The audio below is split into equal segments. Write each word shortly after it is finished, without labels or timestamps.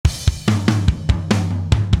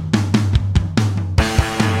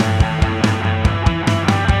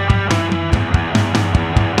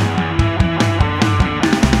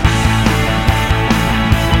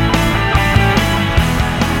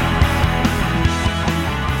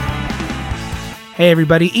Hey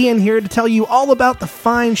everybody, Ian here to tell you all about the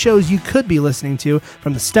fine shows you could be listening to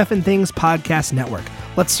from the Stuff and Things Podcast Network.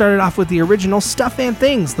 Let's start it off with the original Stuff and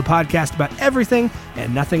Things, the podcast about everything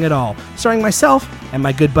and nothing at all, starring myself and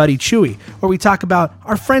my good buddy Chewy, where we talk about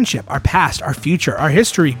our friendship, our past, our future, our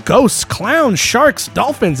history, ghosts, clowns, sharks,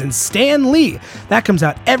 dolphins, and Stan Lee. That comes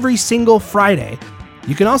out every single Friday.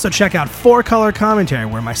 You can also check out 4Color Commentary,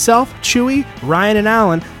 where myself, Chewy, Ryan, and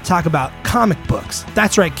Alan talk about comic books.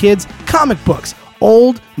 That's right, kids, comic books.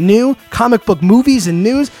 Old, new, comic book movies and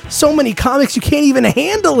news. So many comics you can't even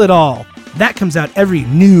handle it all. That comes out every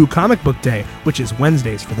new comic book day, which is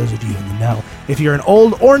Wednesdays for those of you in the know. If you're an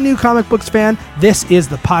old or new comic books fan, this is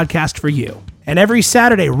the podcast for you. And every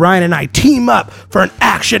Saturday, Ryan and I team up for an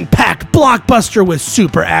action-packed blockbuster with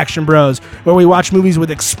Super Action Bros, where we watch movies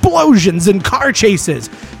with explosions and car chases.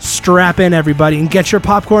 Strap in, everybody, and get your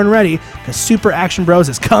popcorn ready, because Super Action Bros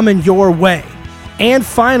is coming your way. And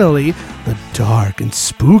finally, the dark and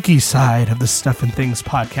spooky side of the Stuff and Things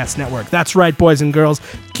Podcast Network. That's right, boys and girls.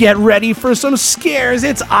 Get ready for some scares.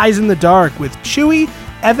 It's Eyes in the Dark with Chewy,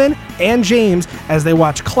 Evan, and James as they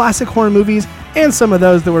watch classic horror movies and some of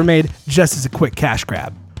those that were made just as a quick cash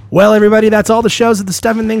grab. Well, everybody, that's all the shows of the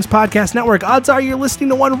Stuff and Things Podcast Network. Odds are you're listening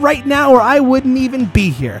to one right now, or I wouldn't even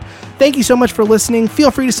be here. Thank you so much for listening.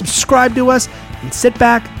 Feel free to subscribe to us and sit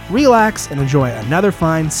back, relax, and enjoy another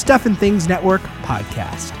fine Stuff and Things Network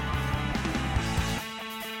podcast.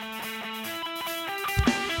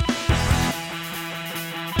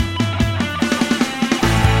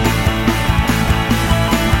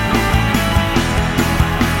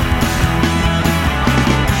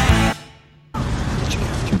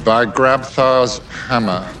 By Grabthar's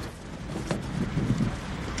hammer.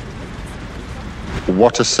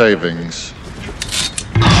 Water savings.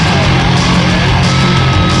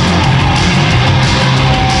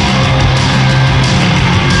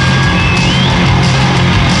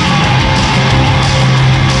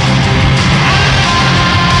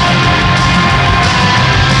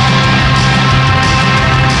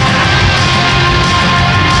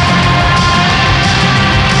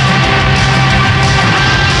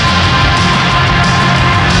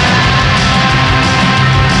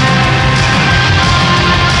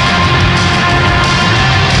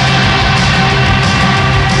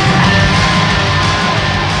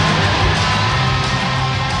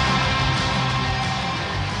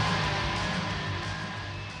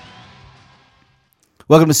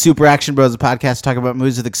 Welcome to Super Action Bros, a podcast talking about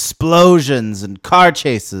movies with explosions and car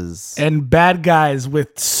chases. And bad guys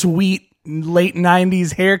with sweet late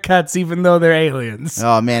 90s haircuts, even though they're aliens.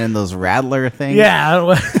 Oh, man, and those Rattler things.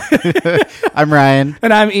 Yeah. I'm Ryan.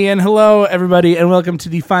 And I'm Ian. Hello, everybody, and welcome to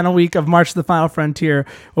the final week of March to the Final Frontier,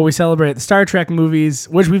 where we celebrate the Star Trek movies,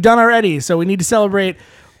 which we've done already. So we need to celebrate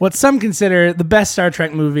what some consider the best Star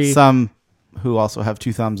Trek movie. Some who also have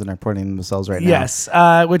two thumbs and are pointing themselves right now. Yes,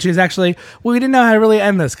 which is actually, we didn't know how to really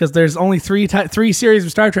end this because there's only three series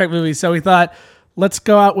of Star Trek movies, so we thought, let's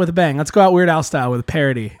go out with a bang. Let's go out Weird Al style with a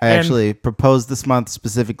parody. I actually proposed this month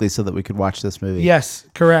specifically so that we could watch this movie. Yes,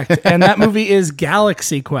 correct. And that movie is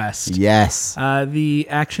Galaxy Quest. Yes. The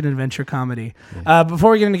action-adventure comedy.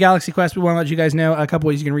 Before we get into Galaxy Quest, we want to let you guys know a couple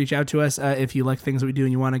ways you can reach out to us if you like things that we do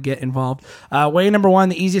and you want to get involved. Way number one,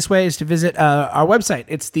 the easiest way is to visit our website.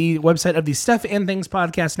 It's the website of the Stuff and Things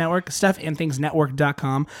Podcast Network,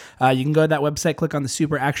 stuffandthingsnetwork.com. You can go to that website, click on the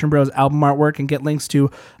Super Action Bros album artwork, and get links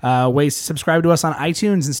to ways to subscribe to us on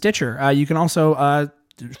iTunes and Stitcher. You can also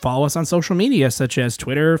follow us on social media such as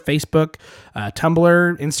Twitter, Facebook,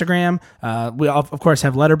 Tumblr, Instagram. We of course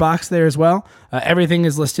have Letterboxd there as well. Everything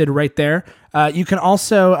is listed right there. You can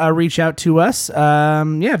also reach out to us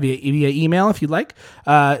via email if you'd like.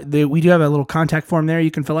 We do have a little contact form there you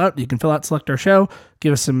can fill out. You can fill out, select our show,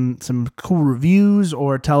 give us some cool reviews,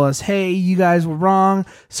 or tell us, hey, you guys were wrong.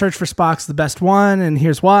 Search for Spock's the best one, and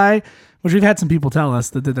here's why. Which we've had some people tell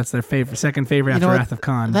us that that's their second favorite after Wrath of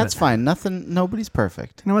Khan. That's fine. Nobody's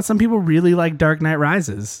perfect. You know what? Some people really like Dark Knight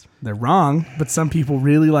Rises. They're wrong, but some people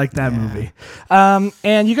really like that movie.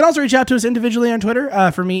 And you can also reach out to us individually on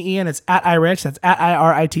Twitter. For me, Ian, it's at iRich. That's at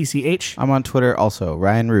IRITCH. I'm on Twitter also.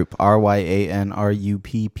 Ryan Ruppe,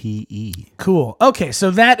 RyanRuppe. Cool. Okay,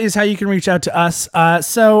 so that is how you can reach out to us.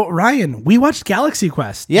 So, Ryan, we watched Galaxy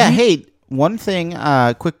Quest. Yeah, hey, one thing,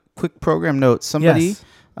 quick program note. Somebody... Yes.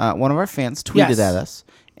 One of our fans tweeted at us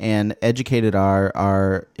and educated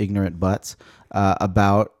our ignorant butts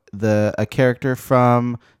about a character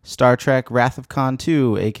from Star Trek Wrath of Khan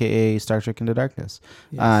 2, aka Star Trek Into Darkness.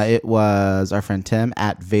 It was our friend Tim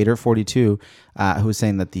at Vader42 who was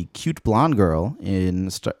saying that the cute blonde girl in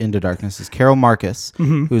Into Darkness is Carol Marcus,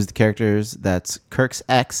 who's the characters that's Kirk's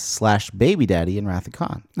ex/baby daddy in Wrath of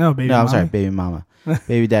Khan. No, baby. I'm sorry, baby mama.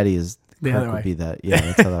 Baby daddy is The Kirk other would way. be that. Yeah,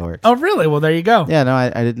 that's how that works. Oh, really? Well, there you go. Yeah, no, I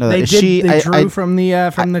didn't know that. They Is did. They I drew from the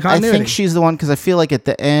continuity. I think she's the one because I feel like at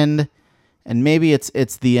the end, and maybe it's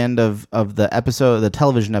the end of the episode, the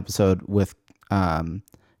television episode with Khan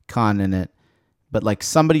in it, but like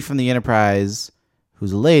somebody from the Enterprise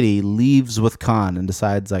who's a lady leaves with Khan and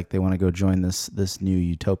decides like they want to go join this new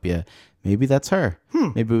utopia. Maybe that's her.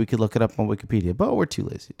 Maybe we could look it up on Wikipedia, but we're too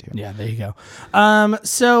lazy to. Yeah, there you go.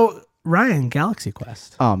 So Ryan, Galaxy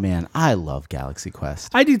Quest. Oh man, I love Galaxy Quest.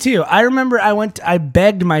 I do too. I remember I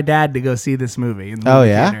begged my dad to go see this movie. In the Oh movie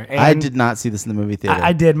yeah, theater, I and did not see this in the movie theater.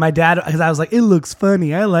 I did. My dad, because I was like, it looks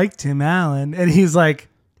funny. I like Tim Allen, and he's like,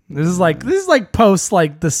 this is like post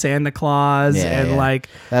like the Santa Claus and like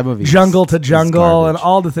that movie Jungle to is Jungle and garbage.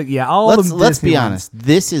 all the things. Yeah, Let's be Disney ones. honest.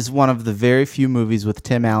 This is one of the very few movies with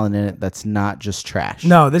Tim Allen in it that's not just trash.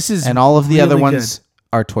 No, this is and all of the really other good. ones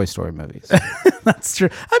are Toy Story movies. That's true.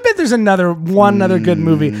 I bet there's another good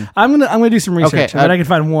movie. I'm gonna do some research. Okay, I bet I can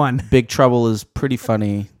find one. Big Trouble is pretty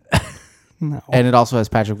funny, No. and it also has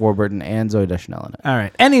Patrick Warburton and Zooey Deschanel in it. All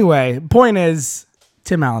right. Anyway, point is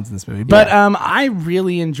Tim Allen's in this movie. But I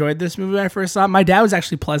really enjoyed this movie when I first saw it. My dad was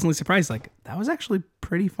actually pleasantly surprised. Like, that was actually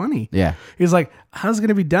pretty funny. Yeah. He was like, how's it going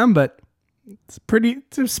to be dumb? But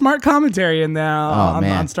it's a smart commentary in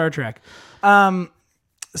on Star Trek.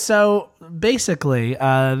 So basically,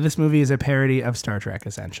 this movie is a parody of Star Trek,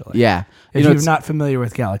 essentially. Yeah. If you're not familiar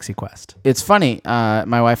with Galaxy Quest. It's funny.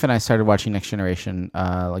 My wife and I started watching Next Generation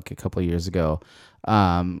like a couple of years ago.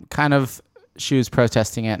 Kind of, she was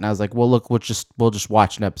protesting it, and I was like, "Well, look, we'll just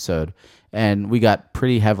watch an episode." And we got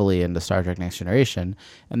pretty heavily into Star Trek Next Generation.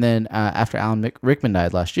 And then after Alan Rickman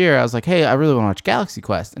died last year, I was like, "Hey, I really want to watch Galaxy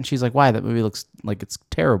Quest." And she's like, "Why? That movie looks like it's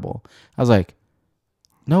terrible." I was like,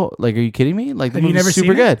 "No, like, are you kidding me? Like, the Have you movie's never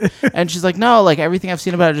super seen it? good." And she's like, "No, like everything I've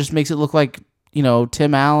seen about it just makes it look like, you know,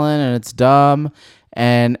 Tim Allen, and it's dumb."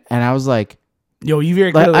 And I was like, Yo, you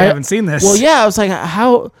very clearly haven't seen this. well, yeah, I was like,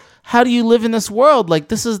 how do you live in this world? Like,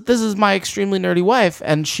 this is my extremely nerdy wife,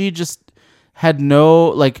 and she just had no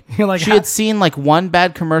like. You're like, she had seen like one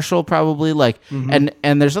bad commercial probably, like, and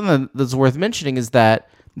there's something that's worth mentioning is that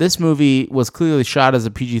this movie was clearly shot as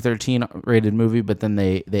a PG-13 rated movie, but then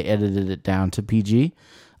they edited it down to PG,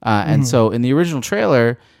 and so in the original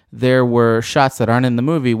trailer, there were shots that aren't in the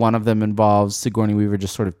movie. One of them involves Sigourney Weaver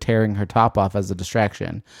just sort of tearing her top off as a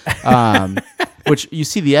distraction, which you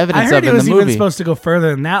see the I evidence heard of it in was the even movie. supposed to go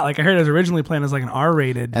further than that. Like, I heard it was originally planned as like an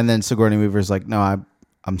R-rated. And then Sigourney Weaver's like, "No,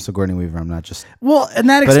 I'm Sigourney Weaver. I'm not just." Well, and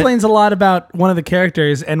that But explains a lot about one of the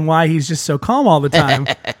characters and why he's just so calm all the time.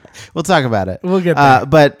 We'll talk about it. We'll get there.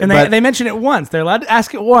 But They mention it once. They're allowed to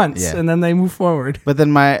ask it once, Yeah. and then they move forward. but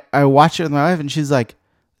then I watched it with my wife, and she's like,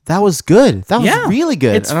 "That was good. That was Yeah, really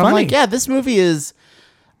good." it's and I'm funny. like, "Yeah, this movie is."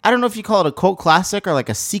 I don't know if you call it a cult classic or like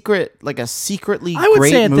a secretly I would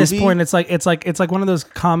great say at movie. this point, it's like one of those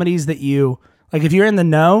comedies that you like. If you're in the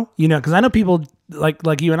know, you know, because I know people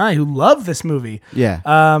like you and I who love this movie. Yeah.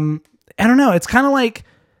 I don't know. It's kind of like,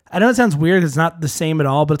 I know it sounds weird. It's not the same at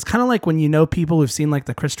all, but it's kind of like when you know people who've seen like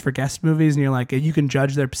the Christopher Guest movies, and you're like, you can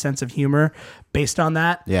judge their sense of humor based on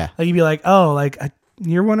that. Yeah. Like you'd be like, oh, like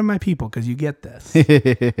you're one of my people because you get this.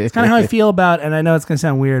 It's kind of how I feel about, and I know it's gonna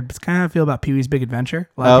sound weird, but it's kind of how I feel about Pee-wee's Big Adventure.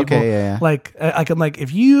 A lot of Okay, people, yeah. Like I can like,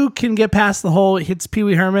 if you can get past the whole it's Pee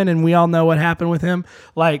Wee Herman, and we all know what happened with him,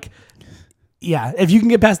 like. Yeah, if you can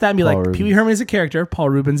get past that and be Paul like, Rubens. Pee Wee Herman is a character, Paul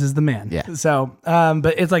Rubens is the man. Yeah. So,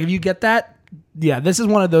 but it's like, if you get that, yeah, this is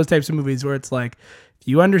one of those types of movies where it's like, if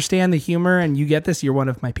you understand the humor and you get this, you're one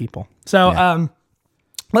of my people. So, Yeah.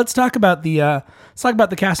 let's talk about the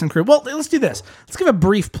cast and crew. Well, let's do this. Let's give a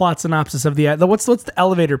brief plot synopsis of the what's the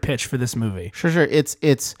elevator pitch for this movie. Sure.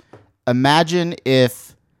 It's imagine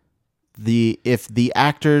if the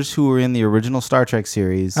actors who were in the original Star Trek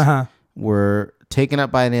series were taken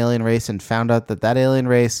up by an alien race and found out that alien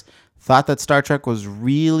race thought that Star Trek was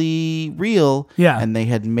really real. Yeah. And they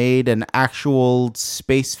had made an actual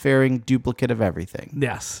spacefaring duplicate of everything.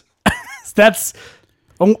 Yes,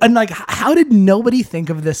 and like, how did nobody think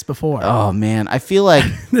of this before? Oh man, I feel like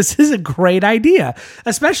This is a great idea,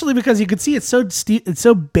 especially because you could see it's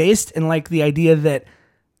so based in like the idea that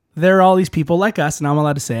there are all these people like us, and I'm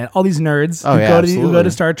allowed to say it, all these nerds who go absolutely.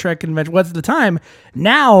 to Star Trek convention. What's the time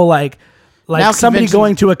now? Like now somebody conventions-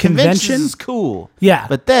 going to a conventions convention. is cool. Yeah.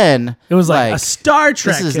 But then It was like a Star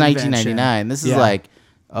Trek This is convention. 1999. This is Yeah. like,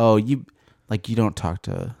 oh, you don't talk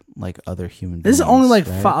to like other human beings. This is only like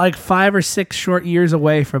right? like 5 or 6 short years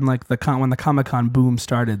away from like when the Comic-Con boom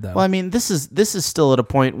started, though. Well, I mean, this is still at a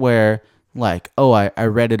point where like, oh, I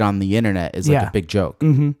read it on the internet is like Yeah. a big joke.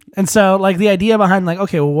 Mm-hmm. And so like the idea behind like,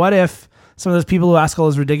 okay, well, what if some of those people who ask all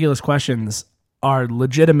those ridiculous questions are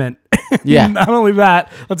legitimate? Yeah. Not only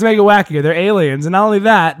that, let's make it wackier. They're aliens, and not only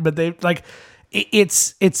that, but they like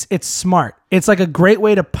it's smart. It's like a great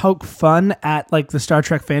way to poke fun at like the Star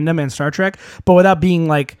Trek fandom and Star Trek, but without being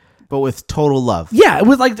like, But with total love. yeah,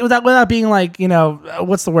 without being like, you know,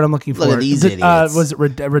 what's the word I'm looking for? Look at these idiots. Was it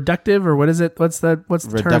reductive, or what is it? What's the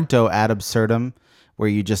term? Reducto ad absurdum, where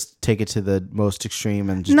you just take it to the most extreme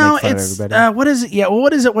and just No, make fun it's of everybody. what is it? Yeah, well,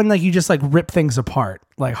 what is it when like you just like rip things apart,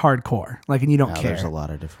 like hardcore, like, and you don't No, care? there's a lot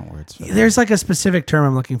of different words for that. There's like a specific term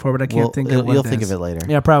I'm looking for, but I can't think of it. You'll think of it later.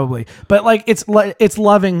 Yeah, probably. But like it's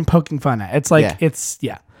loving poking fun at. It's like Yeah. it's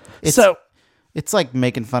It's- It's like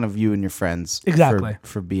making fun of you and your friends Exactly.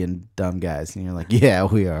 for being dumb guys. And you're like, yeah,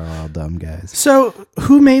 we are all dumb guys. So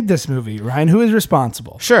who made this movie, Ryan? Who is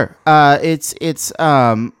responsible? Sure. It's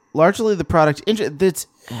largely the product.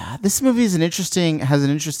 This movie has an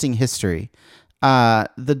interesting history.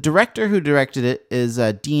 The director who directed it is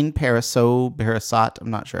Dean Parasot. I'm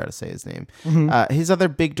not sure how to say his name. His other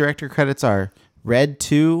big director credits are Red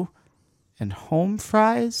 2 and Home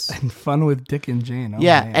Fries. And Fun with Dick and Jane. Oh,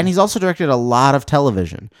 Yeah, man. and he's also directed a lot of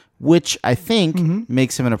television, which I think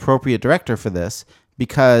makes him an appropriate director for this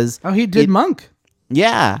because he did Monk.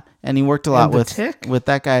 Yeah, and he worked a lot The with Tick? with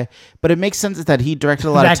that guy. But it makes sense that he directed a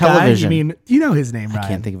lot of That guy? television. You mean you know his name, Ryan? I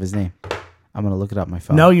can't think of his name. I'm gonna look it up on my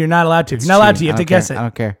phone. No, you're not allowed to. You're not allowed to. You have to guess it. I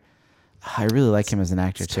don't care. I really like him as an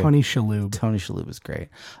actor too. Tony Shalhoub. Tony Shalhoub is great.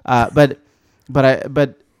 But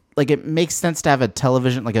like it makes sense to have a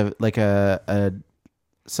television like a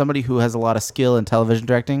somebody who has a lot of skill in television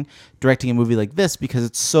directing a movie like this because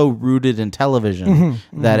it's so rooted in television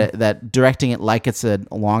that directing it like it's a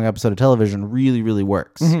long episode of television really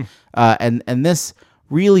works. And this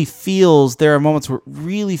really feels, there are moments where it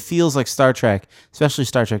really feels like Star Trek, especially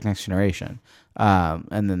Star Trek Next Generation.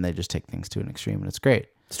 And then they just take things to an extreme and it's great.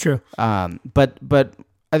 It's true. But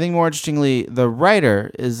I think more interestingly, the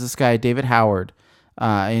writer is this guy, David Howard.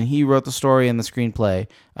 And he wrote the story and the screenplay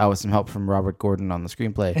with some help from Robert Gordon on the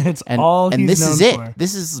screenplay. And it's all he's this known is it. for.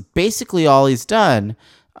 This is basically all he's done.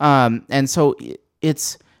 And so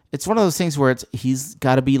it's one of those things where he's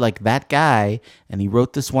got to be like that guy, and he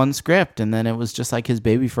wrote this one script, and then it was just like his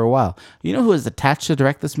baby for a while. You know who was attached to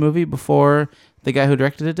direct this movie before the guy who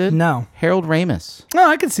directed it did? No. Harold Ramis. Oh,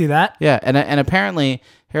 I can see that. Yeah, and apparently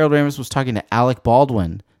Harold Ramis was talking to Alec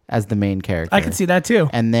Baldwin as the main character. I can see that too.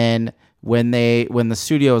 And then when the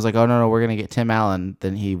studio was like, oh no, we're gonna get Tim Allen,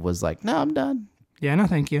 then he was like, no, I'm done. Yeah, no,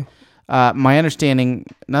 thank you. My understanding,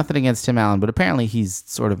 nothing against Tim Allen, but apparently he's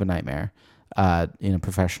sort of a nightmare in a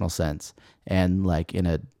professional sense and like in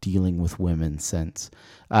a dealing with women sense.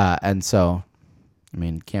 And so, I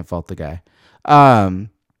mean, can't fault the guy.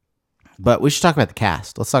 But we should talk about the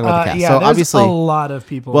cast. Let's talk about the cast. Yeah, So there's obviously, a lot of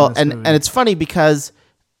people. well, in this and movie. it's funny because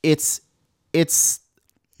it's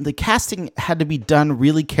the casting had to be done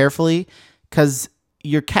really carefully because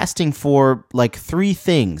you're casting for like 3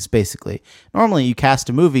 things basically. Normally you cast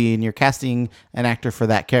a movie and you're casting an actor for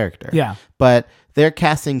that character. Yeah. But they're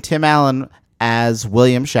casting Tim Allen as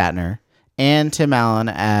William Shatner and Tim Allen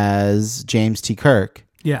as James T. Kirk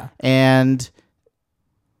yeah. and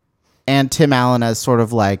Tim Allen as sort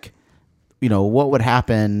of like, you know, what would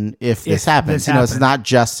happen if this happens? You know, it's not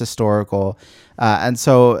just historical. And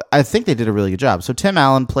so I think they did a really good job. So Tim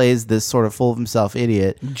Allen plays this sort of full of himself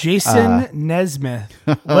idiot. Jason Nesmith.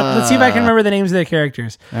 Let's see if I can remember the names of the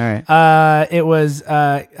characters. All right. It was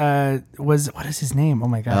what is his name? Oh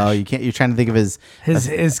my gosh. Oh, you can't. You're trying to think of his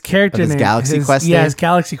character his name. Galaxy Quest Yeah, name? his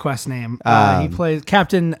Galaxy Quest name. He plays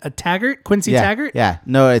Captain Taggart, Quincy yeah, Taggart. Yeah.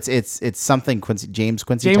 No, it's something James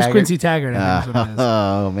Quincy Taggart. Quincy Taggart. I think is what it is.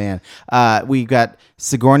 Oh man. We got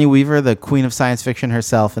Sigourney Weaver, the queen of science fiction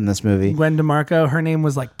herself, in this movie. Gwen DeMarco. Her name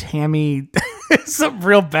was like Tammy. Something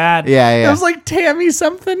real bad. Yeah. It was like Tammy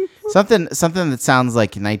something. Something that sounds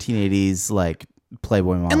like 1980s like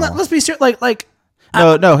Playboy model. And let's be sure, like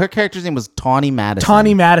No, her character's name was Tawny Madison.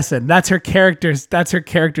 Tawny Madison. That's her character's. That's her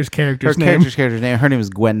character's Her name. character's name. Her name is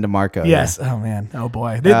Gwen DeMarco. Yes. Oh man. Oh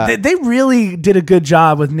boy. They really did a good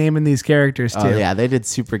job with naming these characters too. Oh yeah, they did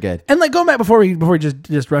super good. And like going back before we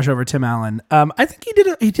just rush over Tim Allen, I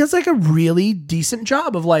think he does like a really decent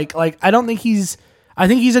job of like I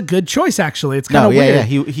think he's a good choice actually. It's kind of weird.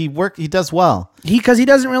 Yeah. He does well. Because he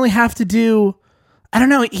doesn't really have to do I don't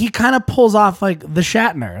know. He kind of pulls off like the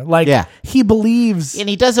Shatner. Like he believes, and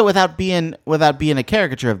he does it without being a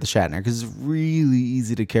caricature of the Shatner, because it's really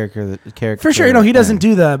easy to caricature. For sure, he doesn't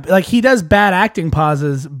do he does bad acting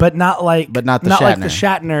pauses, but not like the Shatner. Like the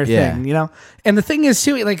Shatner thing, And the thing is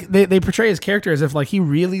too, like they portray his character as if like he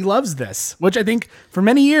really loves this, which I think for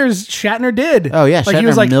many years Shatner did. Oh yeah, like Shatner he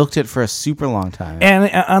was like milked it for a super long time. And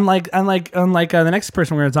unlike the next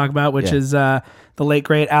person we're going to talk about, which is the late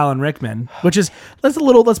great Alan Rickman, which is let's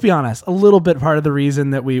be honest, a little bit part of the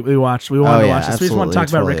reason that we wanted to watch this. We just want to talk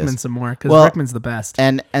about Rickman some more because Rickman's the best.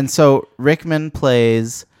 And so Rickman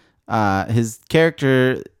plays his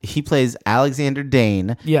character. He plays Alexander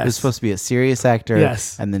Dane. Yes, who's supposed to be a serious actor.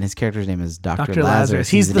 Yes, and then his character's name is Dr. Lazarus.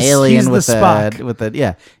 He's an alien with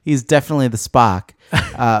Spock. He's definitely the Spock.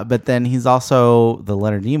 But then he's also the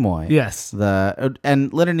Leonard Nimoy. Yes,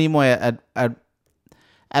 and Leonard Nimoy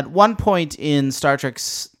at one point in Star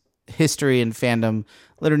Trek's history and fandom,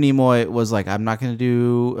 Leonard Nimoy was like, I'm not going to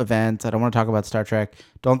do events. I don't want to talk about Star Trek.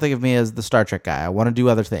 Don't think of me as the Star Trek guy. I want to do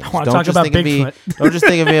other things. I want to talk about Bigfoot. Don't just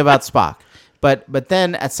think of me about Spock. But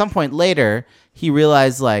then at some point later, he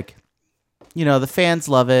realized the fans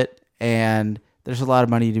love it and there's a lot of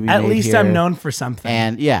money to be made At least here. I'm known for something.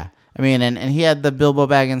 And and he had the Bilbo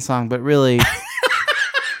Baggins song, but really...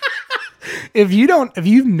 If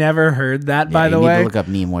you've never heard that, by the way, you need to look up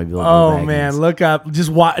Nimoy. Bilbo Baggins. Man, look up. Just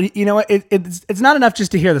watch. You know what? It's not enough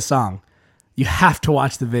just to hear the song. You have to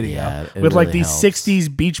watch the video with like these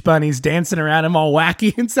 '60s beach bunnies dancing around him, all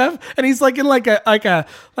wacky and stuff. And he's like in like a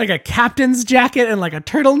captain's jacket and like a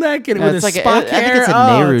turtleneck and with his Spock hair. I think it's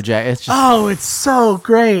a Nehru jacket. It's just, it's so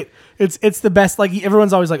great. It's the best. Like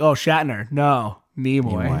everyone's always like, oh, Shatner. No.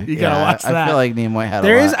 Nimoy. You gotta watch that. I feel like Nimoy had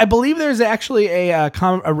I believe there's actually a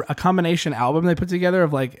combination album they put together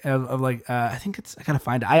of I think it's, I gotta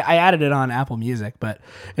find it. I added it on Apple Music, but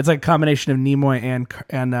it's like a combination of Nimoy and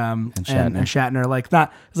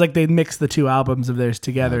Shatner. It's like they mixed the two albums of theirs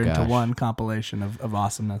together into one compilation of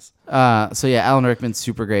awesomeness. Alan Rickman's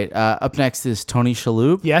super great. Up next is Tony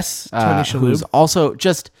Shalhoub. Yes, Tony Shalhoub, who's also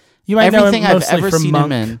just. You might everything know him I've ever from seen Monk.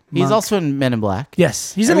 him in. He's also in Men in Black.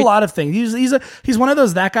 Yes, he's in a lot of things. He's one of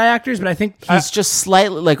those that guy actors, but I think he's just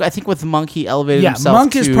slightly I think with Monk he elevated himself.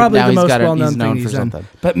 Monk is probably the most well-known thing he's known for something.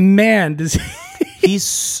 But man, does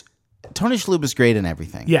Tony Shalhoub is great in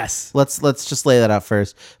everything. Yes, let's just lay that out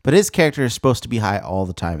first. But his character is supposed to be high all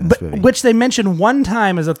the time in this movie, which they mentioned one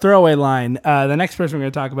time as a throwaway line. The next person we're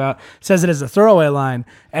going to talk about says it as a throwaway line,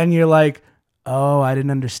 and you're like, oh, I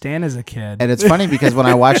didn't understand as a kid. And it's funny because when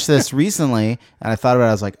I watched this recently and I thought about it,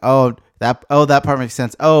 I was like, that part makes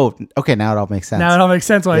sense. Oh, okay, now it all makes sense. Now it all makes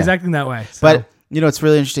sense why he's acting that way. So. But it's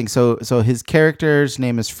really interesting. So his character's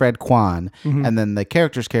name is Fred Kwan, and then the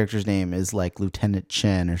character's name is like Lieutenant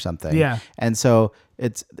Chen or something. Yeah. And so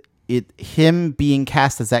him being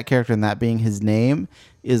cast as that character and that being his name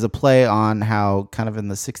is a play on how kind of in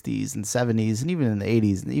the 60s and 70s and even in the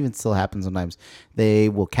 80s, and even still happens sometimes, they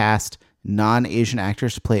will cast non-Asian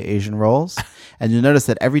actors to play Asian roles. And you'll notice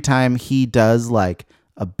that every time he does like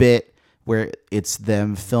a bit where it's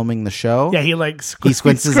them filming the show, he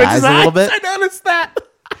squints his eyes a little bit. I noticed that.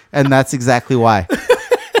 And that's exactly why.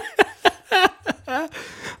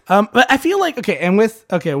 But I feel like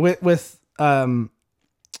with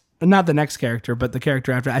not the next character, but the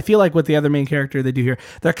character after. I feel like with the other main character they do here,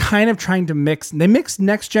 they're kind of trying to mix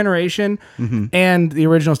Next Generation and the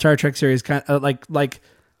original Star Trek series kind of like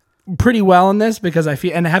pretty well in this, because I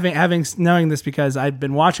feel, and knowing this because I've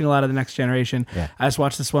been watching a lot of the Next Generation. I just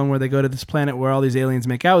watched this one where they go to this planet where all these aliens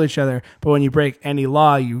make out with each other, but when you break any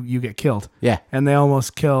law, you get killed. And they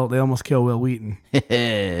almost kill Will Wheaton.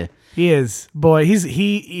 He is, boy,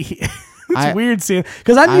 he it's weird seeing,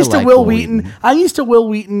 because I'm used to Will Wheaton. I'm used to Will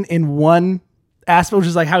Wheaton in one aspect, which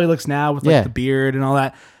is like how he looks now with like the beard and all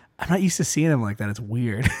that. I'm not used to seeing him like that. It's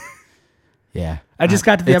weird. I just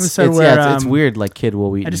got to the episode where it's weird, like Kid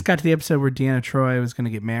Will Wheaton. I just got to the episode where Deanna Troi was going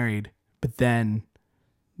to get married, but then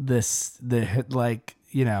then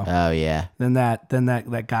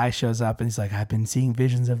that guy shows up and he's like, I've been seeing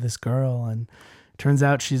visions of this girl, and turns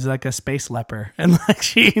out she's like a space leper, and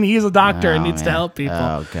he's a doctor and needs to help people.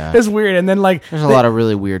 Oh god, it's weird. And then there's a lot of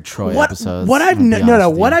really weird Troi episodes. What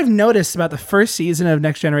I've noticed about the first season of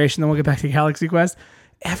Next Generation, then we'll get back to Galaxy Quest.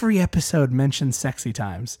 Every episode mentions sexy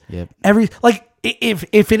times. Yep.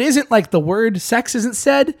 If it isn't like the word sex isn't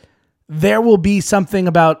said, there will be something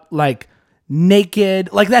about like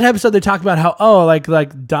naked. Like that episode they talk about how what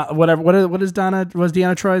is Deanna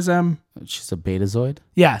Troi's she's a Betazoid.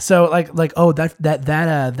 Yeah, so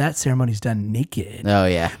that ceremony's done naked. Oh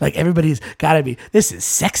yeah. Like everybody's got to be, this is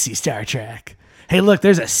sexy Star Trek. hey, look,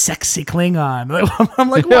 there's a sexy Klingon. I'm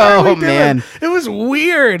like, what are we Oh, doing? man. It was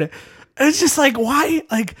weird. It's just like, why?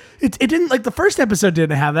 Like, it didn't, like, the first episode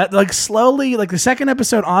didn't have that. Like, slowly, like, the second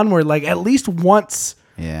episode onward, like, at least once.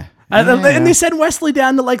 Yeah. And they sent Wesley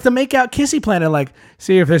down to, like, the make-out kissy planet, like,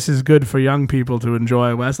 see if this is good for young people to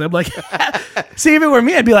enjoy, Wesley. I'm like, see, if it were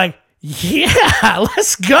me, I'd be like, yeah,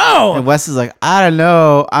 let's go. And Wes is like, I don't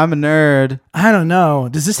know. I'm a nerd. I don't know.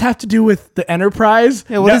 Does this have to do with the Enterprise?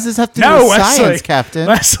 Yeah, what does this have to do with science, Captain?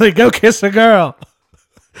 Wesley, go kiss a girl.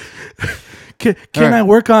 Can right. I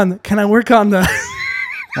work on the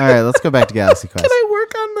All right, let's go back to Galaxy Quest. Can I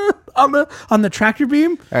work on the tractor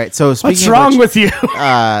beam? All right, so speaking What's wrong with you?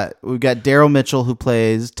 We've got Daryl Mitchell, who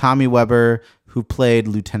plays Tommy Weber, who played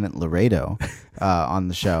Lieutenant Laredo on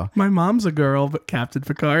the show. My mom's a girl, but Captain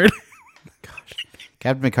Picard.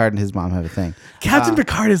 Captain Picard and his mom have a thing. Captain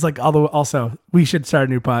Picard is like, although also we should start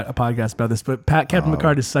a new a podcast about this, but Captain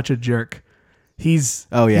Picard is such a jerk. He's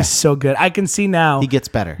so good. I can see now. He gets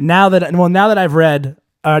better. Now that I've read,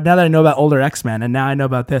 now that I know about older X-Men, and now I know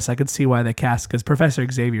about this, I could see why they cast, because Professor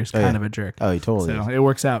Xavier's kind of a jerk. Oh, he totally is. So it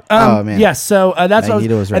works out. Oh, man. Yes. So that's what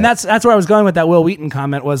Magneto was right. and that's where I was going with that Will Wheaton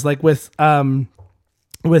comment, was like with Tommy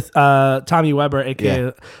Weber,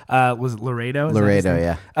 aka was it Laredo? Is that his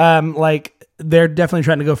Laredo, name? Like, they're definitely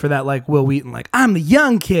trying to go for that, like, Will Wheaton, like, I'm the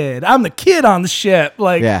young kid, I'm the kid on the ship,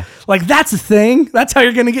 like, like, that's a thing. That's how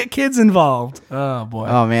you're gonna get kids involved. Oh boy.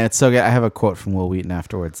 Oh man, it's so good. I have a quote from Will Wheaton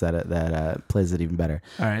afterwards that plays it even better.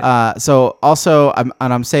 All right. So also,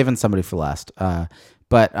 I'm saving somebody for last.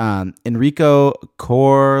 But Enrico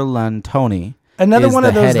Corleone. Another one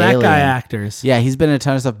of those head that alien. guy actors. Yeah, he's been in a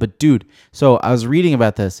ton of stuff. But dude, so I was reading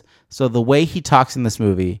about this. So the way he talks in this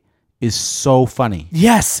movie is so funny.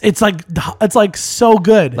 Yes, it's like so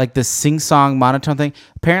good. Like this sing-song monotone thing.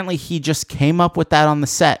 Apparently, he just came up with that on the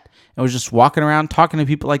set and was just walking around talking to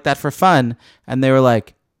people like that for fun. And they were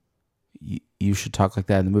like, "You should talk like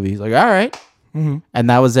that in the movie." He's like, "All right," and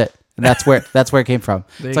that was it. And that's where it came from.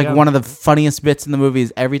 It's like one of the funniest bits in the movie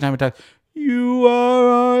is every time we talk, "You are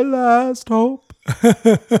our last hope," and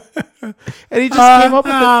he just came up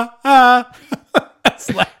with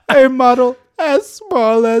it. A model as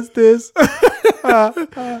small as this.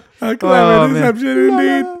 A clever deception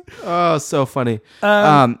indeed. Oh, so funny.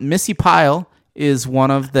 Missy Pyle is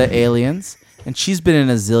one of the aliens, and she's been in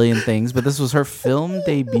a zillion things, but this was her film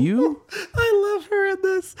debut. I love her in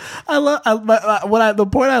this.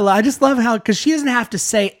 I just love how, because she doesn't have to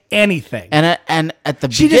say anything, And at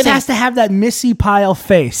the she beginning, just has to have that Missy Pyle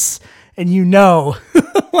face, and you know,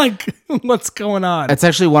 like, what's going on. That's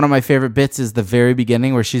actually one of my favorite bits. Is the very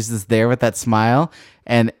beginning where she's just there with that smile,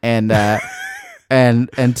 and Tim Allen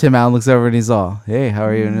looks over and he's all, "Hey, how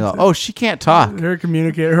are you?" And he's all, "Oh, she can't talk." Her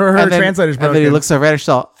communicator, her translator's broken. And then he looks over at her, she's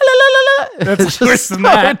all, "La, la, la, la." That's It's worse just than so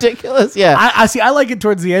that. ridiculous. Yeah. I see. I like it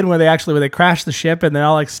towards the end where they crash the ship and they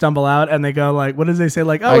all like stumble out and they go like, what does they say?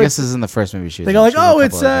 Like, I guess this is in the first movie. They go like,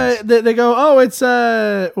 it's Tony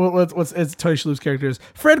Shalhoub's characters,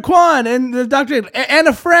 Fred Kwan and the doctor and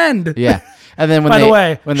a friend. Yeah. And then By the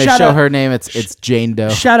way, when they shout show out- her name, it's Jane Doe.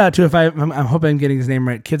 Shout out to, I'm hoping I'm getting his name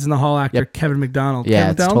right, Kids in the Hall actor Kevin McDonald. Yeah,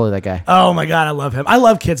 Kevin it's McDonald? totally that guy. Oh my god, I love him. I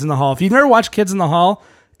love Kids in the Hall. If you've never watched Kids in the Hall,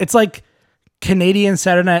 it's like Canadian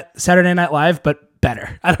Saturday Night Live, but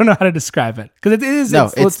better. I don't know how to describe it because it is. No,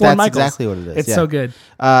 it's that's Lorne Michaels. exactly what it is. It's yeah. so good.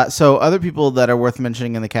 So other people that are worth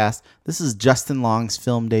mentioning in the cast. This is Justin Long's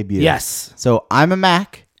film debut. Yes. So I'm a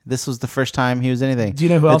Mac. This was the first time he was anything. Do you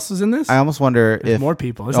know who else was in this? I almost wonder if more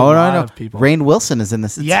people. There's a lot of people. Rainn Wilson is in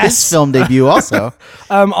this. It's Yes. his film debut also.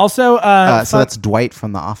 Also, So that's Dwight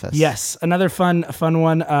from The Office. yes, another fun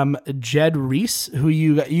one. Jed Reese, who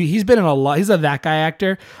he's been in a lot. He's a that guy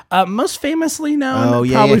actor. Most famously known,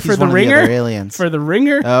 probably he's for The one of the Ringer. other aliens. For The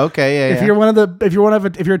Ringer. Oh, okay, yeah. If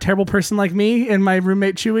you're a terrible person like me and my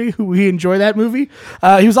roommate Chewy, who we enjoy that movie,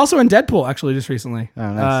 he was also in Deadpool actually just recently.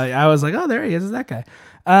 Oh, nice. I was like, oh, there he is that guy.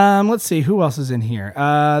 Let's see who else is in here.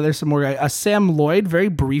 There's some more guys. Sam Lloyd, very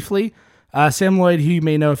briefly. Sam Lloyd, who you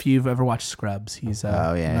may know if you've ever watched Scrubs. He's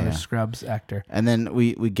another Scrubs actor. And then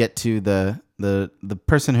we get to the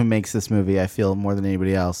person who makes this movie. I feel more than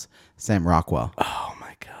anybody else, Sam Rockwell. Oh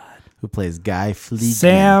my god, who plays Guy Fleegman.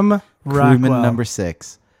 Sam Rockwell, crewman number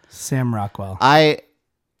 6. Sam Rockwell. I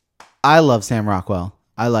love Sam Rockwell.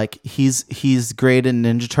 He's great in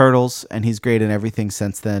Ninja Turtles, and he's great in everything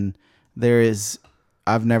since then.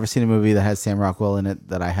 I've never seen a movie that has Sam Rockwell in it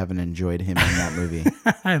that I haven't enjoyed him in that movie.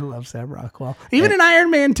 I love Sam Rockwell. Even in Iron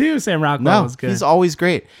Man 2, Sam Rockwell was good. He's always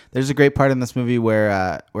great. There's a great part in this movie where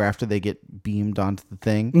after they get beamed onto the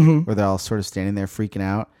thing, where they're all sort of standing there freaking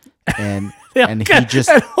out, and and he just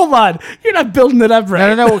hold on, you're not building it up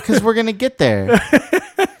right. no, because we're gonna get there.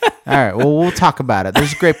 All right. Well, we'll talk about it.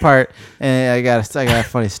 There's a great part, and I got a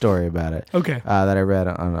funny story about it. Okay. That I read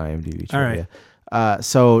on IMDb. All right.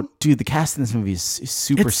 So, dude, the cast in this movie is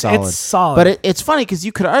super solid. It's solid. But it's funny because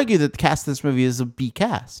you could argue that the cast of this movie is a B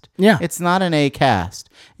cast. Yeah. It's not an A cast.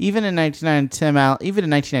 Even in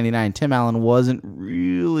 1999, Tim Allen wasn't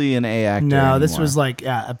really an A actor. No, this anymore. was like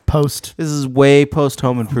a post. This is way post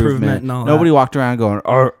Home Improvement. And all Nobody that. walked around going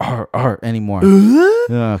R anymore.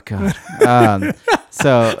 Oh god.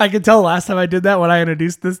 So I could tell last time I did that when I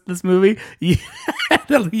introduced this movie, you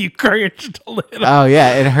cringed a little. oh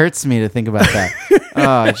yeah, it hurts me to think about that.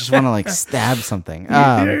 I just want to like stab something.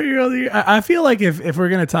 I feel like if we're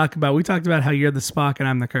gonna talk about, we talked about how you're the Spock and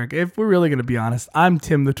I'm the Kirk. If we're really gonna be honest, I'm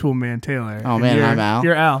Tim the Toolman Taylor. Oh and man, you're, I'm Al.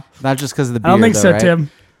 You're Al. Not just because of the beard. I don't think though, so, right? Tim.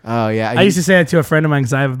 Oh yeah, I used to say that to a friend of mine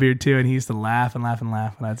because I have a beard too, and he used to laugh and laugh and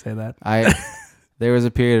laugh when I'd say that. There was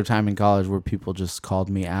a period of time in college where people just called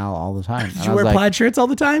me Al all the time. Did you wear plaid shirts all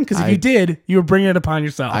the time? Because if you did, you were bringing it upon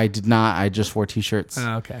yourself. I did not. I just wore t-shirts.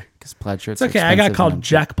 Oh, okay. Because plaid shirts. It's okay. I got called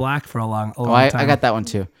Jack Black for a long time. I got that one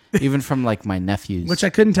too. Even from like my nephews. Which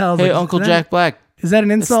I couldn't tell. Hey, Uncle Jack Black. Is that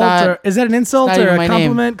an insult or a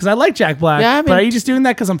compliment? Because I like Jack Black. Yeah, but are you just doing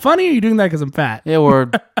that because I'm funny, or are you doing that because I'm fat? Yeah,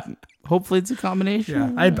 or hopefully it's a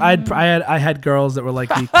combination. Yeah, I had girls that were like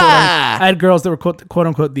the I had girls that were quote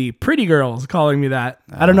unquote the pretty girls calling me that.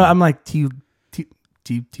 I don't know. I'm like, do you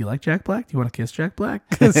like Jack Black? Do you want to kiss Jack Black?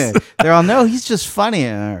 They're all no. He's just funny.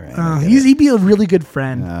 All right. He'd be a really good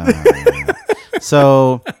friend.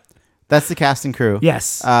 So that's the cast and crew.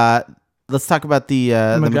 Yes. Let's talk about the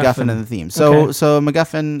MacGuffin and the theme. So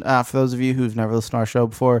MacGuffin, for those of you who've never listened to our show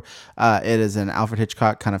before, it is an Alfred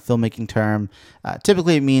Hitchcock kind of filmmaking term.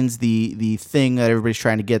 Typically, it means the thing that everybody's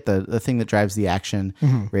trying to get, the thing that drives the action.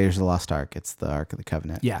 Raiders of the Lost Ark. It's the Ark of the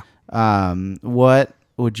Covenant. Yeah. What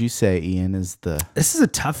would you say, Ian, is the... This is a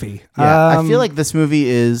toughie. Yeah, I feel like this movie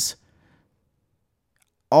is...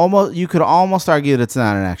 You could almost argue that it's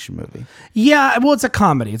not an action movie. Yeah, well, it's a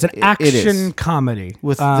comedy. It's an action comedy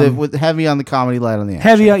with heavy on the comedy, light on the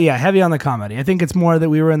action. Heavy on the comedy. I think it's more that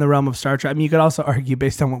we were in the realm of Star Trek. I mean, you could also argue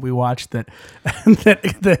based on what we watched that Search for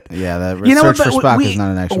Spock is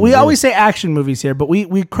not an action movie. We always say action movies here, but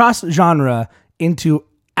we cross genre into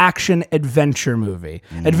action adventure movie.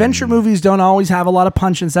 Adventure movies don't always have a lot of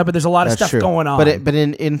punch and stuff, but there's a lot of stuff going on. But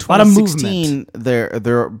in 2016,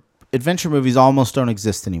 there adventure movies almost don't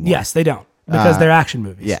exist anymore. Yes, they don't. Because they're action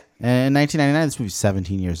movies. Yeah. And in 1999, this movie's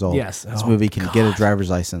 17 years old. Yes. This movie can get a driver's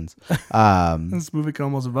license. This movie can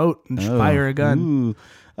almost vote and fire a gun.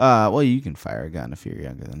 Well, you can fire a gun if you're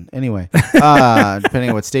younger than... Anyway, depending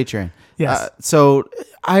on what state you're in. Yes. So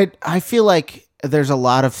I feel like there's a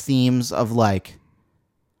lot of themes of like...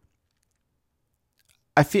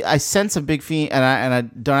 I sense a big theme, and I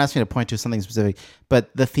don't ask me to point to something specific, but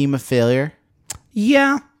the theme of failure...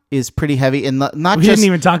 Yeah. Is pretty heavy, and not we just... didn't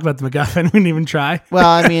even talk about the MacGuffin. We didn't even try. Well,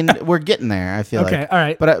 I mean, we're getting there, I feel like. Okay, all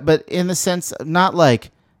right. But in the sense, not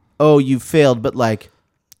like, oh, you failed, but like,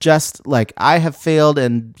 just like, I have failed,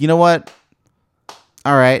 and you know what?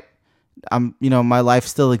 All right. My life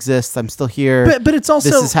still exists. I'm still here. But it's also...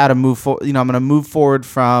 This is how to move forward. I'm going to move forward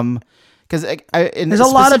from... Because there's a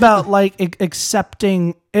lot about like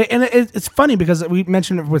accepting, and it's funny because we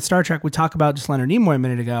mentioned it with Star Trek. We talk about just Leonard Nimoy a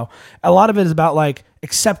minute ago. A lot of it is about like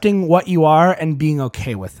accepting what you are and being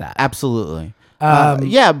okay with that. Absolutely.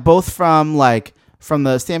 Both from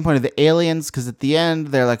the standpoint of the aliens, because at the end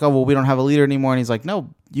they're like, oh well, we don't have a leader anymore, and he's like, no,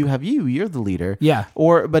 you have you're the leader. Yeah.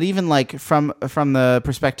 But even like from the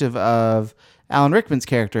perspective of Alan Rickman's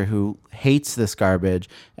character, who hates this garbage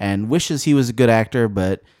and wishes he was a good actor,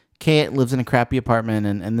 but lives in a crappy apartment,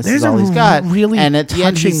 and this is all he's got. Really, and at the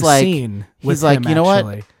end, he's like, you know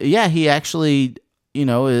actually. what? Yeah, he actually,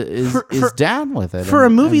 is down with it. For a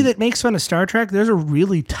movie that makes fun of Star Trek, there's a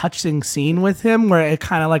really touching scene with him where it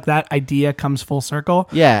kind of like that idea comes full circle.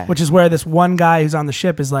 Yeah, which is where this one guy who's on the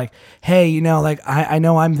ship is like, hey, I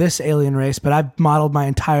know I'm this alien race, but I've modeled my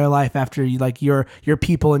entire life after your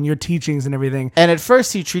people and your teachings and everything. And at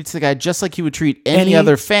first, he treats the guy just like he would treat any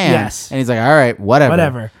other fan. Yes, and he's like, all right,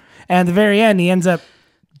 whatever. And at the very end, he ends up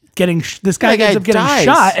getting ends up getting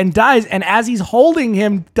shot and dies. And as he's holding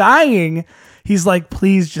him dying, he's like,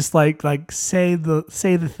 "Please, just like say the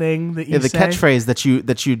thing that you say." The catchphrase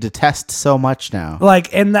that you detest so much now.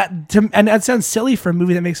 And that sounds silly for a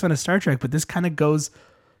movie that makes fun of Star Trek, but this kind of goes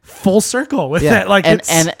full circle with it.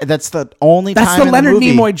 And that's the only time. That's the Leonard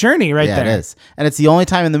Nimoy journey, right there. It is, and it's the only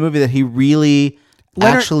time in the movie that he really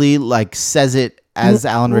actually says it. As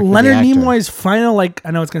Alan Rickman, Leonard Nimoy's final, I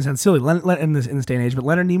know it's going to sound silly in this day and age, but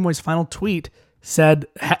Leonard Nimoy's final tweet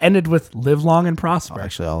ended with "Live long and prosper."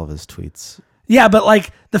 Actually, all of his tweets. Yeah, but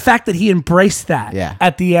like the fact that he embraced that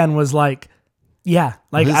at the end was like,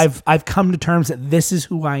 I've come to terms that this is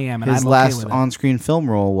who I am, and His I'm okay last with it. on-screen film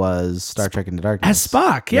role was Star Trek Into Darkness As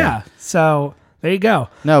Spock. Yeah. So there you go.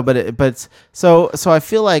 No, but so I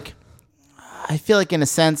feel like in a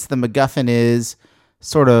sense the MacGuffin is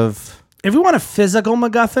sort of. If we want a physical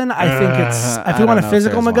MacGuffin, I think it's. If we want a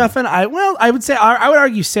physical MacGuffin, I would say I would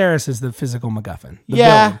argue Saris is the physical MacGuffin. The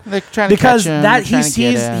villain. They're trying to because catch him, that they're trying to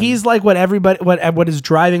get him. he's like what everybody what is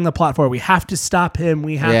driving the plot forward. We have to stop him.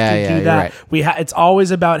 We have to do that. Right. It's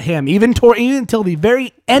always about him. Even until the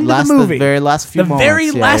very end of the movie, the very last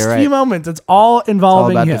few moments. It's all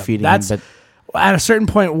involving about him. defeating That's him, but at a certain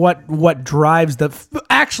point what drives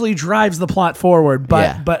actually drives the plot forward.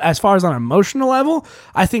 But as far as on an emotional level,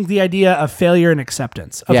 I think the idea of failure and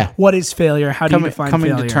acceptance of what is failure, how do you define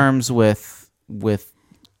coming failure? to terms with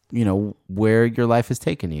where your life has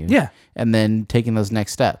taken you. Yeah. And then taking those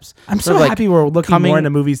next steps. I'm so happy we're looking more into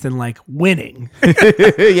movies than like winning.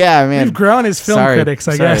 Yeah, man. We've grown as film critics,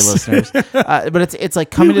 I guess. Sorry, listeners. But it's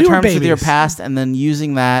like coming to terms with your past and then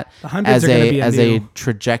using that as a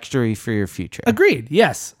trajectory for your future. Agreed.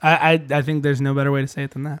 Yes. I think there's no better way to say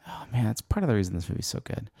it than that. Oh, man, that's part of the reason this movie's so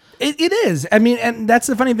good. It is. I mean, and that's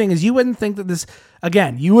the funny thing is you wouldn't think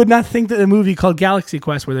that you would not think that a movie called Galaxy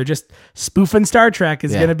Quest where they're just spoofing Star Trek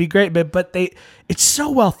is going to be great, but it's so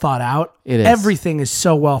well thought out. It is. Everything is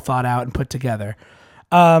so well thought out and put together.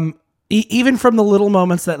 Even from the little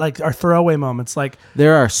moments that like are throwaway moments, like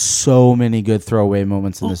there are so many good throwaway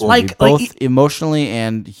moments in this movie, both emotionally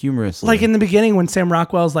and humorously. Like in the beginning when Sam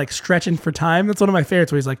Rockwell's like stretching for time, that's one of my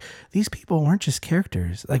favorites where he's like, these people weren't just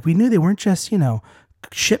characters. Like we knew they weren't just,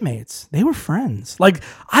 shipmates. They were friends. Like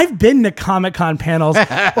I've been to Comic-Con panels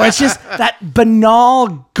where it's just that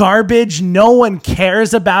banal garbage, no one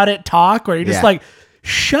cares about it talk, where you're just like,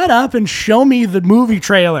 shut up and show me the movie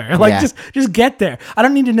trailer. Like just get there. I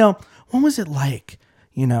don't need to know what was it like,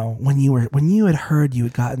 when you had heard you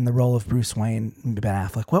had gotten the role of Bruce Wayne and Ben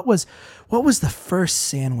Affleck. What was the first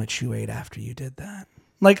sandwich you ate after you did that?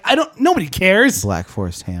 Like nobody cares. Black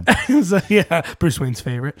Forest ham. So, Bruce Wayne's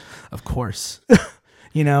favorite, of course.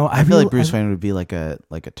 I feel like Bruce Wayne would be like a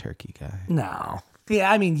turkey guy. No. Yeah,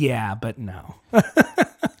 I mean, but no.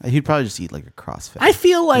 He'd probably just eat like a CrossFit. I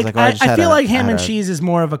feel like ham and cheese is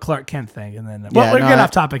more of a Clark Kent thing, and then we're getting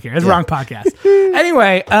off topic here. It's the wrong podcast.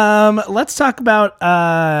 Anyway, let's talk about.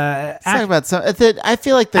 Talk about some. I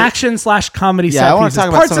feel like the action/comedy. Yeah, I want to talk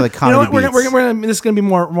about some of the comedy. This is gonna be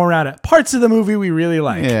more at it. Parts of the movie we really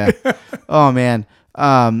like. Yeah. Oh man.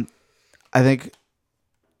 I think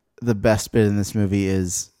the best bit in this movie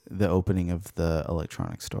is the opening of the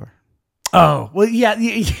electronics store. Oh, well, yeah,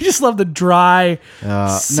 you just love the dry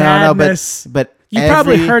sadness. No, but you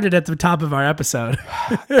probably heard it at the top of our episode.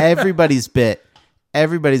 everybody's bit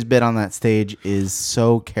on that stage is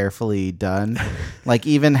so carefully done. Like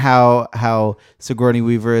even how Sigourney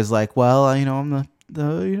Weaver is like, well, I'm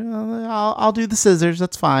I'll do the scissors.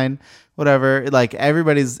 That's fine. Whatever. Like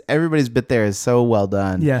everybody's bit there is so well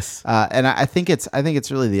done. Yes. And I think it's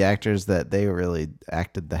really the actors that they really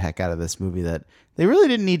acted the heck out of this movie that they really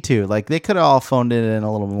didn't need to. Like they could have all phoned it in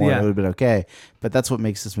a little more. Yeah. It would have been okay. But that's what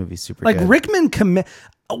makes this movie super good. Rickman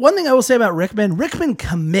one thing I will say about Rickman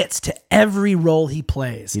commits to every role he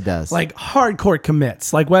plays. He does. Like hardcore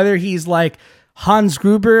commits. Like whether he's like Hans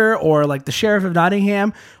Gruber or like the Sheriff of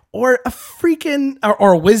Nottingham or a freaking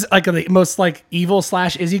or a wizard, like the most like evil /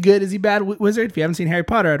 is he good, is he bad wizard. If you haven't seen Harry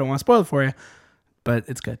Potter, I don't want to spoil it for you, but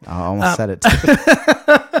it's good. I almost said it.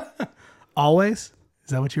 Always? Is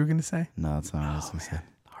that what you were going to say? No, that's not what I was going to say.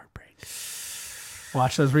 Heartbreak.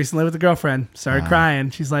 Watched those recently with a girlfriend. Started crying.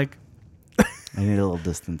 She's like, I need a little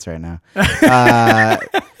distance right now.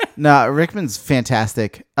 No, Rickman's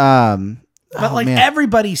fantastic. But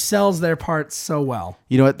everybody sells their parts so well.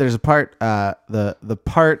 You know what? There's a part, the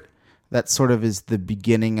part that sort of is the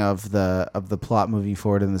beginning of the plot moving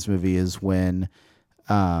forward in this movie is when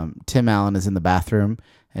Tim Allen is in the bathroom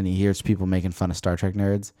and he hears people making fun of Star Trek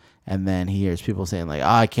nerds, and then he hears people saying like, "Oh,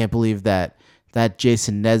 I can't believe that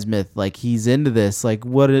Jason Nesmith, like he's into this. Like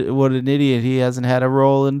what an idiot. He hasn't had a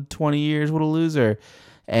role in 20 years. What a loser."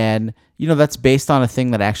 And that's based on a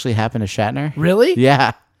thing that actually happened to Shatner. Really?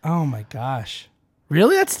 Yeah. Oh my gosh.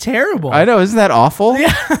 Really? That's terrible. I know. Isn't that awful?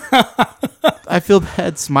 Yeah. I feel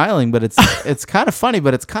bad smiling, but it's kind of funny,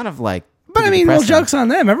 but it's kind of like. But I mean, no joke's on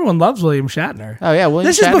them. Everyone loves William Shatner. Oh yeah,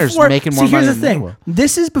 William Shatner's making more money. Here's the thing.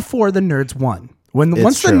 This is before the nerds won.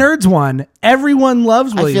 Once the nerds won, everyone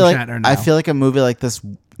loves William Shatner now. I feel like a movie like this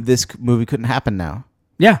movie couldn't happen now.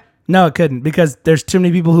 Yeah. No, it couldn't, because there's too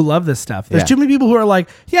many people who love this stuff. There's Yeah. too many people who are like,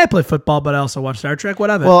 yeah, I play football, but I also watch Star Trek. What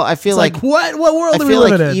of it? Well, I feel It's like what world I are we feel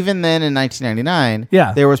living like in? even then in 1999,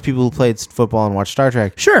 Yeah. there was people who played football and watched Star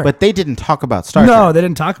Trek. Sure. But they didn't talk about Star No, Trek. they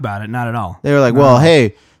didn't talk about it. Not at all. They were like, well,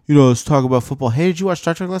 hey, let's talk about football. Hey, did you watch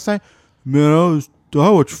Star Trek last night? Man,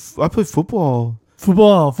 I played football.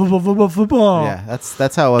 Football. Yeah,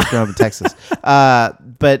 that's how I was growing up in Texas.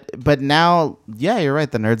 But now, yeah, you're right.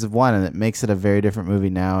 The nerds have won, and it makes it a very different movie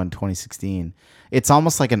now in 2016. It's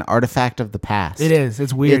almost like an artifact of the past. It is.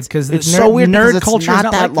 It's weird because it's so weird nerd because it's culture not is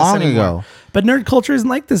not that like long this anymore. ago. But nerd culture isn't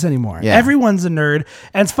like this anymore. Yeah. Everyone's a nerd,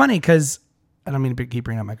 and it's funny because I don't mean to keep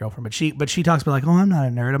bringing up my girlfriend, but she talks about like, oh, I'm not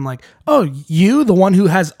a nerd. I'm like, oh, you, the one who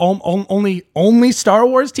has only Star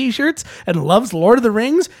Wars T-shirts and loves Lord of the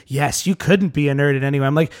Rings? Yes, you couldn't be a nerd in any way.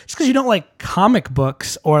 I'm like, just because you don't like comic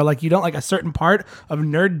books or like you don't like a certain part of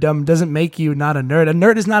nerddom doesn't make you not a nerd. A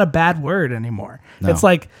nerd is not a bad word anymore. No. It's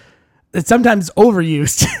like it's sometimes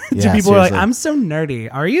overused to Yeah, people who are like, seriously. I'm so nerdy.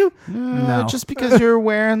 Are you? No. Just because you're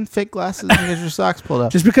wearing fake glasses and get your socks pulled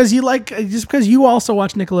up. Just because you also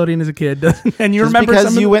watched Nickelodeon as a kid doesn't, and you Just remember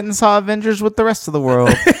because some you of went and saw Avengers with the rest of the world.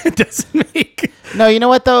 it doesn't make. No, you know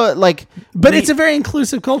what though? Like, But it's a very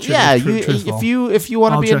inclusive culture. yeah. to be truthful. If you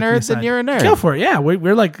want to All be a joking nerd, aside. then you're a nerd. Go for it. Yeah,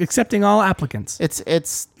 we're like accepting all applicants. It's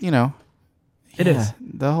It It is. is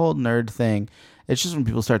the whole nerd thing. It's just when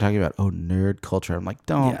people start talking about nerd culture, I'm like,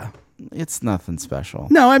 don't. Yeah. It's nothing special.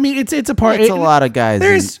 No, I mean it's a part. It's a lot of guys.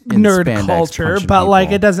 There's in nerd spandex culture, punching but like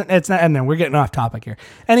people. it doesn't. It's not. And then we're getting off topic here.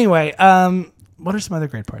 Anyway, what are some other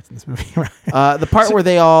great parts in this movie? The part where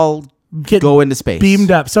they all Get go into space, beamed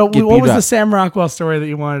up. So Get what beamed was up. the Sam Rockwell story that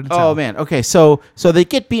you wanted to tell? Oh man. Okay. So they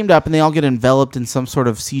get beamed up and they all get enveloped in some sort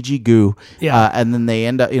of CG goo. Yeah. And then they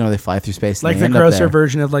end up. They fly through space. like and the they end up grosser there.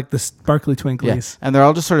 version of like the sparkly Yeah. twinklies. And they're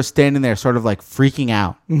all just sort of standing there, sort of like freaking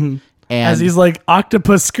out. Mm-hmm. And As these like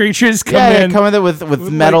octopus creatures come yeah, in, come in there with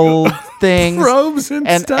metal things, probes and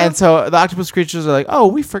stuff. And so the octopus creatures are like, oh,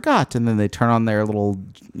 we forgot, and then they turn on their little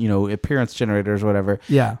appearance generators or whatever.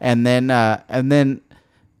 Yeah. And then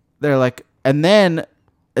they're like,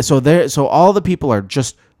 so all the people are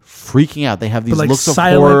just freaking out. They have these like looks of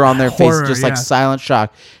silent horror on their horror, face, just yeah. like silent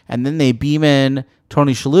shock. And then they beam in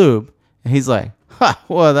Tony Shalhoub, and he's like, "Ha,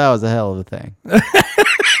 well, that was a hell of a thing."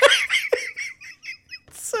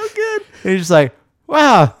 so good. And he's just like,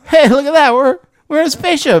 "Wow, hey, look at that. We're in a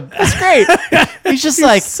spaceship. That's great." He's just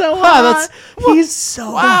like, So "Huh, high. He's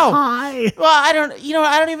so wow." high. Well, I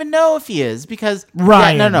don't even know if he is because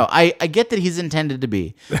Ryan. Yeah, no. I get that he's intended to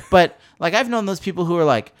be, but like I've known those people who are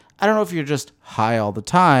like, I don't know if you're just high all the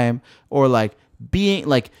time or like being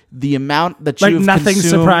like the amount that Like you've nothing consumed,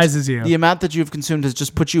 surprises you. The amount that you've consumed has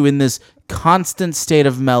just put you in this constant state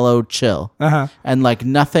of mellow chill, and like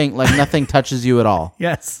nothing touches you at all.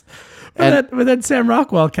 Yes. And- But then Sam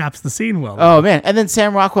Rockwell caps the scene well. Oh man! And then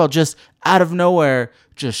Sam Rockwell just out of nowhere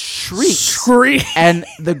just shrieks. Scream. And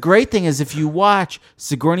the great thing is, if you watch,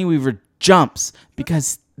 Sigourney Weaver jumps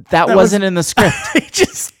because that wasn't in the script. He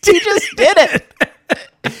just He just did it,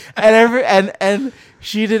 and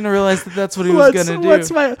she didn't realize that that's what he was gonna do.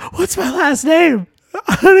 What's my last name?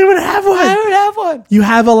 I don't even have one. I don't have one. You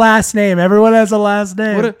have a last name. Everyone has a last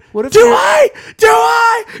name. What if Do you're- I? Do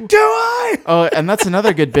I? Oh, and that's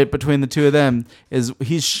another good bit between the two of them is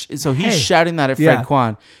he's shouting that at Fred Yeah.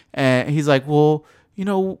 Kwan, and he's like, well,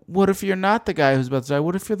 what if you're not the guy who's about to die?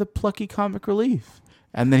 What if you're the plucky comic relief?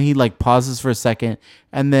 And then he like pauses for a second,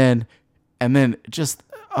 and then just,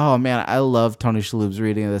 oh man, I love Tony Shalhoub's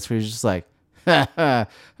reading of this where he's just like, I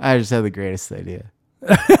just had the greatest idea.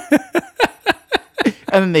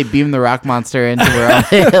 And then they beam the rock monster into where all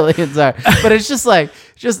the aliens are. But it's just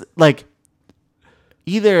like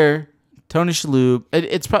either Tony Shalhoub.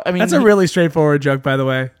 It's probably. I mean, That's a really straightforward joke, by the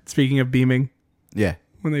way. Speaking of beaming, yeah.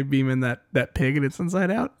 when they beam in that pig and it's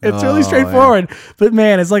inside out, it's Oh, really straightforward. But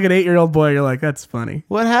man, it's like an 8-year-old boy. You're like, that's funny.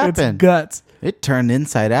 What It's happened? guts. It turned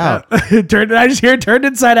inside out, I just hear it turned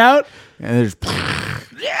inside out. and there's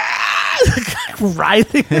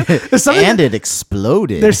Writhing. There's something. and it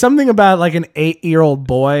exploded. There's something about like an 8-year-old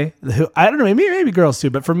boy who I don't know, maybe girls too,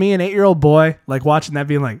 but for me, an 8-year-old boy, like watching that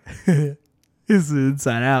being like, this is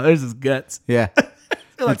inside out. There's his guts. yeah.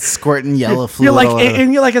 It's squirting yellow fluid. You're like, all over.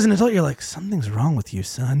 and you're like, as an adult, you're like, something's wrong with you,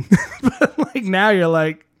 son. But like now, you're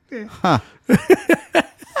like,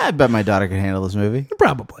 I bet my daughter could handle this movie.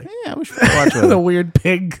 probably. Yeah, we should watch it. The weird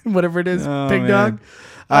pig, whatever it is, Oh, pig man. dog.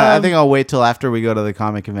 I think I'll wait till after we go to the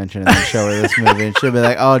comic convention and then show her this movie, and she'll be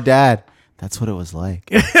like, "Oh, Dad, That's what it was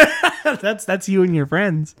like. That's you and your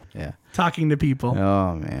friends Yeah. talking to people.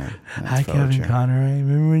 Oh man. Hi, Kevin Conroy.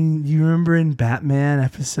 Remember in Batman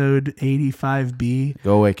episode 85B?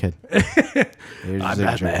 Go away, kid. I'm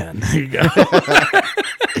Batman. There you go.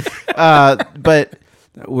 But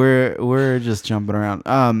we're just jumping around.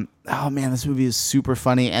 Oh man, this movie is super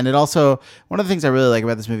funny, and it also, one of the things I really like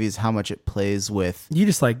about this movie is how much it plays with. You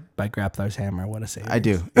just like by Grapthar's hammer. What a savings. I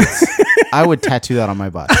do. I would tattoo that on my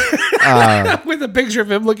body. With a picture of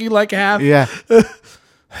him looking like half Yeah.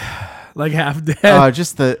 like half dead.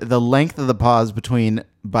 Just the length of the pause between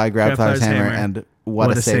by Grapthar's hammer and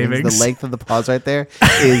what a savings. The length of the pause right there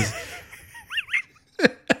is.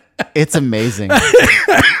 It's amazing.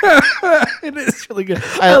 It is really good.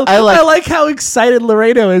 I like how excited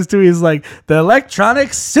Laredo is too. He's like, the electronic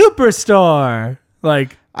superstore.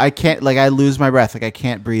 Like, I can't, like, I lose my breath. Like, I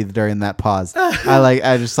can't breathe during that pause.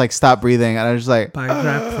 I just like stop breathing, and I just like. By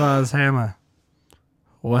Grapthar's hammer.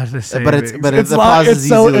 What a savings. But the pause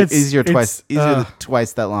is easier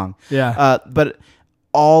twice that long. Yeah. But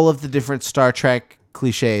all of the different Star Trek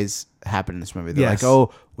cliches happen in this movie. They're like,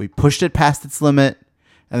 oh, we pushed it past its limit.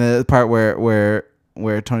 And then the part where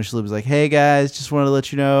Tony Shalhoub was like, "Hey guys, just wanted to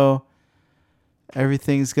let you know,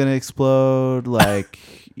 everything's gonna explode. Like,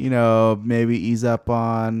 maybe ease up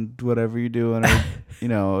on whatever you're doing,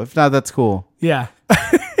 or if not, that's cool. Yeah,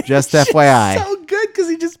 just FYI." So good because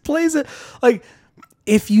he just plays it like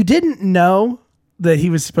if you didn't know that he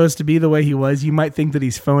was supposed to be the way he was, you might think that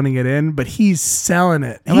he's phoning it in, but he's selling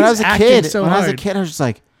it. And when I was a kid, I was just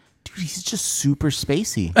like, dude, he's just super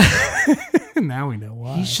spacey. Now we know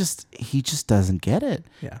why. He just doesn't get it.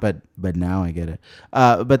 Yeah. But now I get it.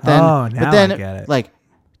 But then I get it. Like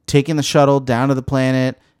taking the shuttle down to the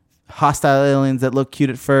planet, hostile aliens that look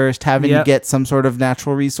cute at first, having to get some sort of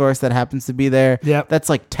natural resource that happens to be there. Yep. That's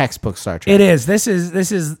like textbook Star Trek. It is. This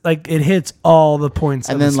is like it hits all the points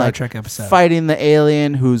of the Star Trek episode. Fighting the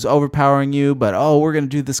alien who's overpowering you, but we're gonna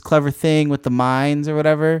do this clever thing with the mines or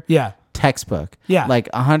whatever. Yeah. Textbook. Yeah.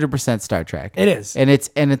 Like 100% Star Trek. It is. And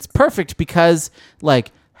it's perfect because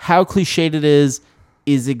like how cliched it is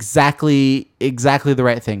exactly the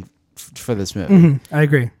right thing for this movie. Mm-hmm. I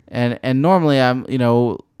agree. And normally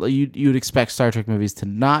you'd expect Star Trek movies to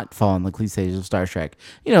not fall in the cliches of Star Trek.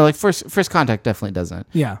 Like First Contact definitely doesn't.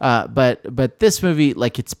 Yeah. But this movie,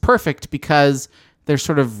 like, it's perfect because they're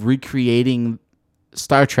sort of recreating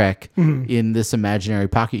Star Trek in this imaginary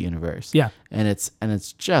pocket universe. Yeah. And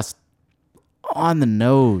it's just on the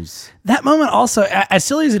nose. That moment also, as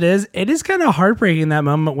silly as it is kind of heartbreaking, that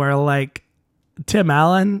moment where like Tim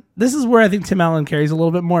Allen, this is where I think Tim Allen carries a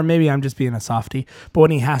little bit more. Maybe I'm just being a softie, but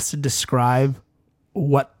when he has to describe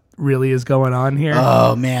what really is going on here.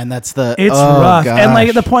 Oh man, it's rough. Gosh. And like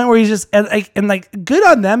at the point where he's just, and like good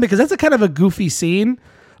on them because that's a kind of a goofy scene.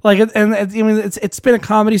 Like, it's been a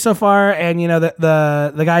comedy so far, and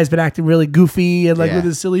the guy's been acting really goofy and like with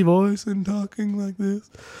his silly voice and talking like this,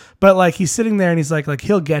 but like he's sitting there and he's like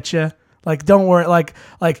he'll get you, like don't worry, like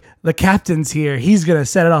the captain's here, he's gonna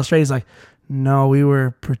set it all straight. He's like, no, we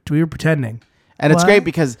were pretending, and it's great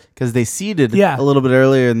because they seeded a little bit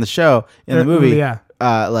earlier in the show the movie,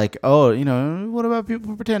 like what about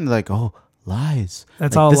people pretending, like lies.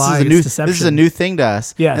 That's like, all lies. Deception. This is a new thing to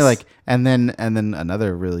us. Yes. And then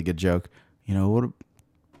another really good joke. What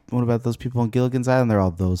about those people on Gilligan's Island? They're all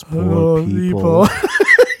those poor people.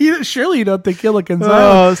 Surely you don't think Gilligan's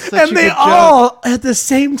Island. Such and they all at the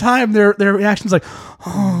same time their reactions like,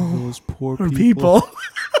 those poor people.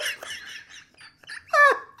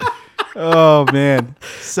 Oh man,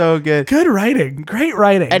 so good. Good writing, great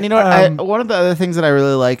writing. And what? One of the other things that I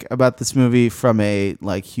really like about this movie, from a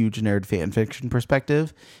like huge nerd fan fiction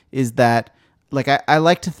perspective, is that like I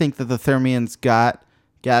like to think that the Thermians got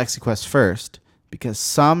Galaxy Quest first because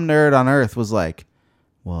some nerd on Earth was like,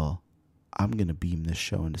 "Well, I'm gonna beam this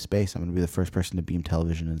show into space. I'm gonna be the first person to beam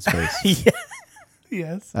television into space."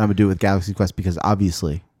 Yes. I'm gonna do it with Galaxy Quest because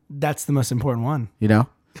obviously that's the most important one.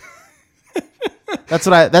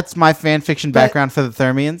 That's my fan fiction background for the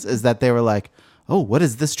Thermians, is that they were like, oh, what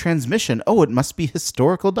is this transmission? Oh, it must be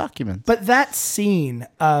historical documents. But that scene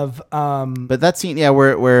of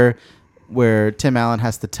where Tim Allen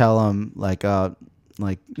has to tell him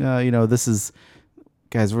this is,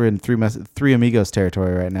 guys, we're in Three Amigos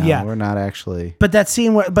territory right now. Yeah. We're not actually. But that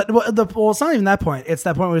scene where, it's not even that point. It's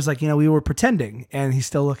that point where he's like, we were pretending, and he's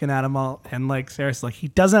still looking at him all, and like Sarah's like, he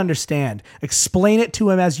doesn't understand. Explain it to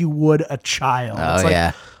him as you would a child. Oh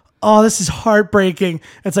yeah. Oh, this is heartbreaking.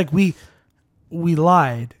 It's like we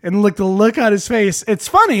lied, and look, the look on his face. It's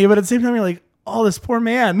funny, but at the same time, you're like, oh, this poor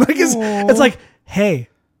man. Like it's like, hey,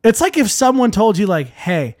 it's like if someone told you like,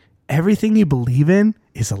 hey, everything you believe in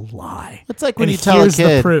is a lie. It's like when And you tell a here's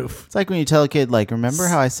kid. the proof. It's like when you tell a kid, like, remember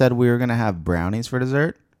how I said we were gonna have brownies for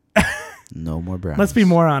dessert? No more brownies. Let's be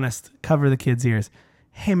more honest. Cover the kids' ears.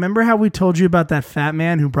 Hey, remember how we told you about that fat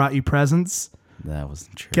man who brought you presents? That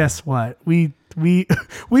wasn't true. Guess what? We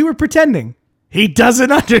were pretending. He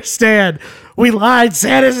doesn't understand. We lied.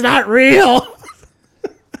 Santa's not real.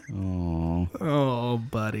 Oh,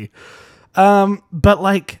 buddy. But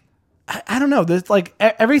like, I don't know. There's like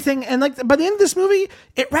everything, and like by the end of this movie,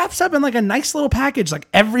 it wraps up in like a nice little package. Like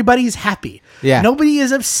everybody's happy. Yeah. Nobody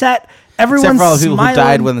is upset. Except Everyone's for all the people smiling. who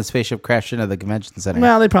died when the spaceship crashed into the convention center.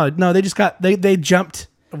 Well, they probably no. They just got they jumped.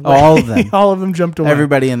 Away. All of them. All of them jumped away.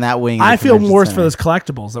 Everybody in that wing. of the I feel convention worse center. for those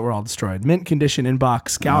collectibles that were all destroyed. Mint condition in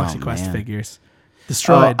box Galaxy Oh, Quest man. figures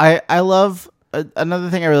destroyed. Oh, I love another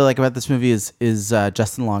thing I really like about this movie is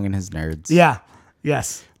Justin Long and his nerds. Yeah.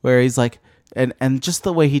 Yes. Where he's like, and just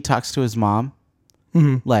the way he talks to his mom,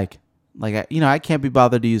 like I can't be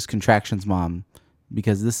bothered to use contractions, mom,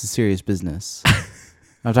 because this is serious business.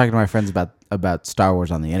 I'm talking to my friends about Star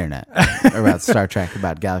Wars on the internet, or about Star Trek,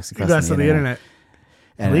 about Galaxy Quest That's on the internet.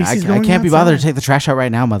 At And least he's I going can't be bothered to outside. take the trash out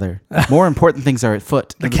right now, mother. More important things are at foot.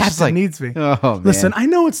 The And it's just captain needs me. Oh, man. Listen, I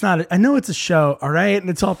know it's not. I know it's a show, all right, and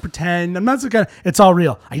it's all pretend. I'm not so kind of. It's all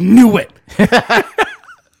real. I knew it.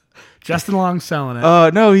 Justin Long selling it. Oh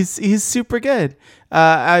no, he's super good.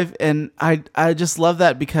 I just love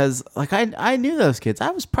that because like I knew those kids. I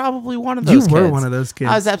was probably one of those. You were kids. one of those kids.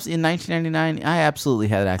 I was absolutely in 1999. I absolutely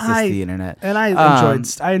had access to the internet, and I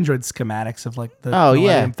enjoyed schematics of like the Oh yeah,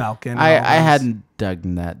 Millennium Falcon. and all I those. hadn't dug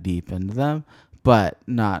that deep into them, but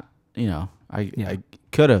not I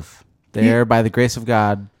could have. There by the grace of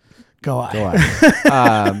God. Go on. Go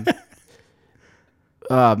on.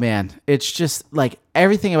 Oh man, it's just like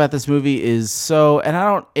everything about this movie is so, and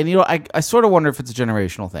I sort of wonder if it's a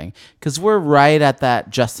generational thing because we're right at that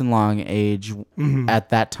Justin Long age at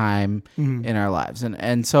that time in our lives,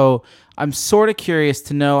 and so I'm sort of curious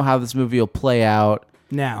to know how this movie will play out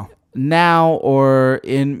now or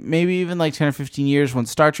in maybe even like 10 or 15 years when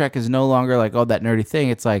Star Trek is no longer like, oh, that nerdy thing.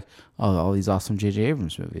 It's like, oh, all these awesome J.J.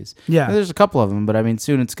 Abrams movies. Yeah. And there's a couple of them, but I mean,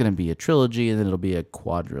 soon it's going to be a trilogy and then it'll be a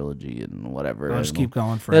quadrilogy and whatever. They'll just And keep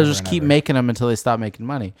going forever. They'll just keep making them until they stop making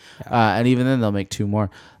money. And even then they'll make two more.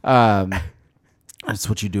 That's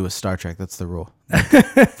what you do with Star Trek. That's the rule.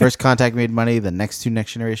 First Contact made money. The next two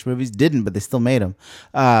Next Generation movies didn't, but they still made them.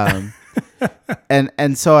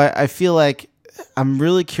 And so I feel like I'm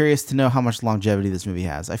really curious to know how much longevity this movie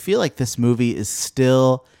has. I feel like this movie is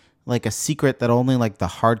still like a secret that only like the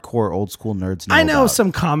hardcore old school nerds know. I know about.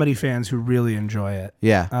 some comedy fans who really enjoy it.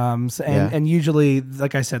 Yeah. And usually,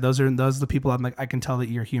 like I said, those are the people I'm like, I can tell that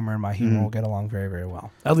your humor and my humor will get along very, very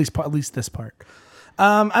well. At least this part.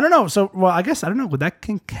 I don't know. So, well, I guess I don't know. Would that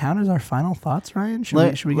can count as our final thoughts, Ryan?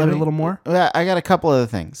 Should we give it a little more? I got a couple other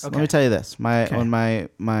things. Okay. Let me tell you this. When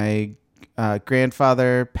my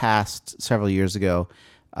grandfather passed several years ago,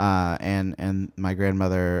 and my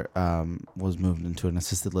grandmother was moved into an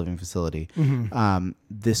assisted living facility.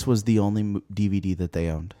 This was the only DVD that they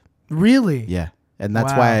owned. Really? Yeah, and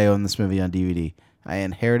that's Wow. why I own this movie on DVD. I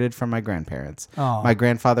inherited from my grandparents. Oh. My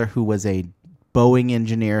grandfather, who was a Boeing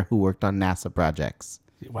engineer who worked on NASA projects.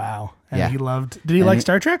 Wow. And Yeah. he loved. Did he like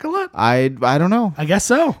Star Trek a lot? I don't know. I guess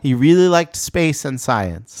so. He really liked space and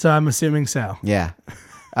science. So I'm assuming so. Yeah.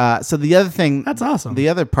 So the other thing, That's awesome. The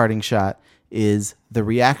other parting shot is the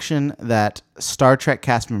reaction that Star Trek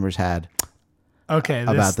cast members had. Okay.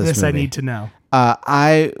 About this I movie. need to know.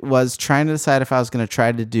 I was trying to decide if I was going to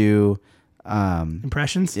try to do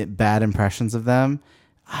Impressions? bad impressions of them.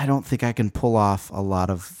 I don't think I can pull off a lot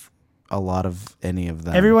of any of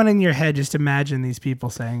them. Everyone in your head, just imagine these people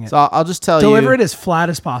saying it. So I'll just tell Deliver you. it as flat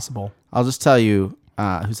as possible. I'll just tell you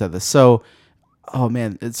who said this. So, oh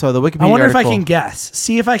man. So the Wikipedia I wonder if I article- can guess. Let's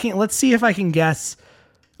see if I can guess.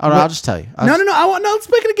 Oh no, I'll just tell you. No. Let's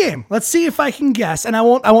make it a game. Let's see if I can guess, and I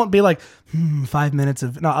won't be like 5 minutes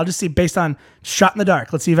of. No, I'll just see based on shot in the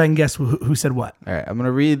dark. Let's see if I can guess who said what. All right, I'm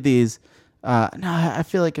gonna read these. No, I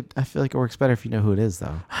feel like it works better if you know who it is,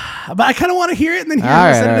 though. But I kind of want to hear it and then hear All who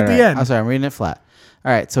right, said it all at the right. end. I'm sorry, I'm reading it flat.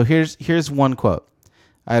 All right, so here's one quote.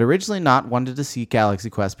 I had originally not wanted to see Galaxy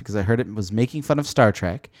Quest because I heard it was making fun of Star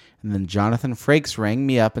Trek, and then Jonathan Frakes rang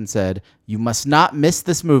me up and said, "You must not miss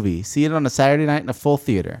this movie. See it on a Saturday night in a full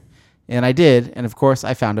theater." And I did, and of course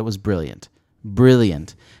I found it was brilliant.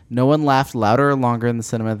 Brilliant. No one laughed louder or longer in the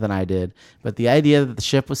cinema than I did, but the idea that the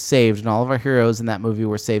ship was saved and all of our heroes in that movie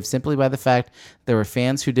were saved simply by the fact there were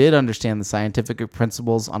fans who did understand the scientific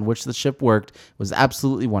principles on which the ship worked was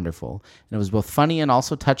absolutely wonderful. And it was both funny and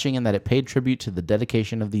also touching in that it paid tribute to the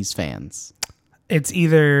dedication of these fans. It's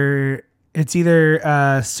either It's either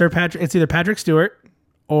It's either Patrick Stewart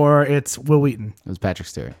or it's Will Wheaton. It was Patrick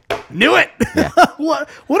Stewart. Knew it. Yeah. what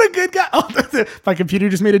a good guy. Oh, my computer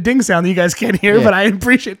just made a ding sound that you guys can't hear, but I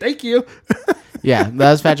appreciate it. Thank you. Yeah,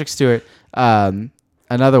 that was Patrick Stewart.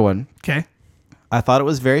 Another one. Okay. I thought it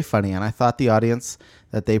was very funny, and I thought the audience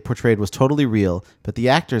that they portrayed was totally real, but the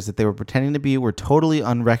actors that they were pretending to be were totally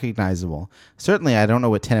unrecognizable. Certainly, I don't know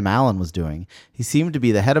what Tim Allen was doing. He seemed to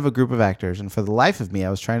be the head of a group of actors, and for the life of me, I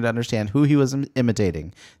was trying to understand who he was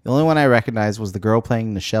imitating. The only one I recognized was the girl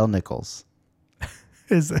playing Nichelle Nichols.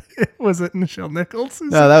 Was it Nichelle Nichols?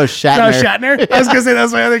 No, that was Shatner. No, Shatner. I was gonna say that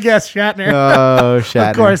was my other guess, Shatner. Oh, Shatner.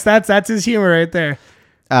 Of course, that's his humor right there.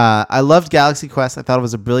 I loved Galaxy Quest. I thought it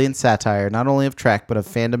was a brilliant satire, not only of Trek, but of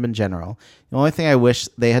fandom in general. The only thing I wish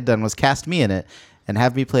they had done was cast me in it and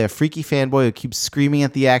have me play a freaky fanboy who keeps screaming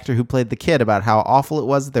at the actor who played the kid about how awful it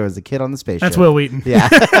was that there was a kid on the spaceship. That's Will Wheaton. Yeah.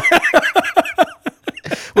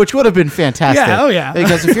 Which would have been fantastic. Yeah, oh yeah.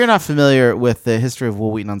 Because if you're not familiar with the history of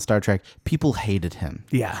Will Wheaton on Star Trek, people hated him.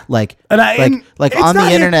 Yeah. Like And on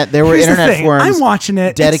the internet, there were here's the internet thing. forums I'm watching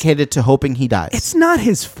it. dedicated to hoping he dies. It's not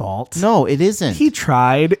his fault. No, it isn't. He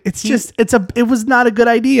tried. It was not a good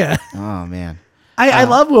idea. Oh, man. I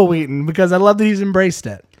love Will Wheaton because I love that he's embraced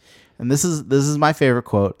it. And this is my favorite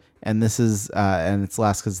quote, and this is and it's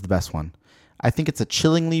last because it's the best one. I think it's a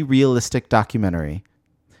chillingly realistic documentary.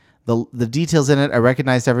 The details in it, I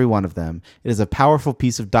recognized every one of them. It is a powerful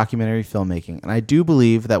piece of documentary filmmaking, and I do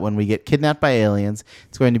believe that when we get kidnapped by aliens,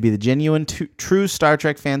 it's going to be the genuine, true Star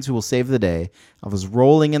Trek fans who will save the day. I was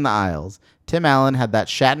rolling in the aisles. Tim Allen had that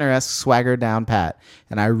Shatner-esque swagger down pat,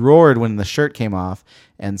 and I roared when the shirt came off,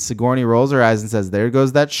 and Sigourney rolls her eyes and says, "There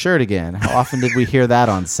goes that shirt again." How often did we hear that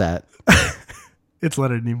on set? It's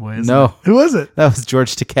Leonard Nimoy, isn't No. it? Who was it? That was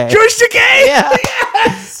George Takei. George Takei! Yeah.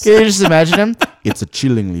 Yes! Can you just imagine him? It's a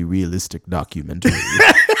chillingly realistic documentary.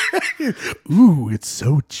 Ooh, it's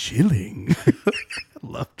so chilling. I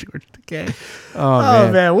love George Takei.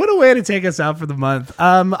 Oh man, what a way to take us out for the month.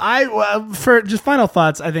 For just final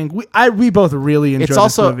thoughts, I think we both really enjoyed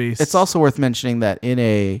this movie. It's also worth mentioning that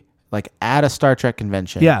at a Star Trek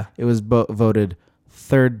convention, it was voted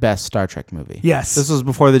third best Star Trek movie. Yes. This was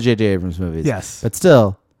before the J.J. Abrams movies. Yes. But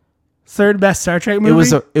still, third best Star Trek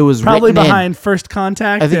movie. It was probably written behind in. First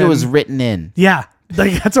Contact. I think it was written in. Yeah.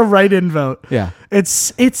 Like that's a write-in vote. Yeah.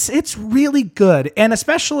 It's really good. And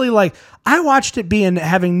especially I watched it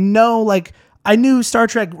having no I knew Star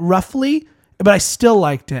Trek roughly, but I still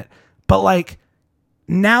liked it. But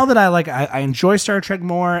now that I enjoy Star Trek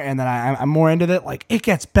more and that I'm more into it, it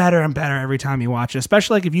gets better and better every time you watch it.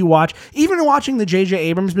 Especially if you even watching the J.J.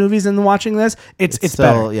 Abrams movies and watching this, it's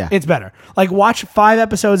still, better. yeah. It's better. Watch 5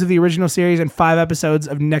 episodes of the original series and 5 episodes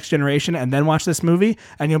of Next Generation and then watch this movie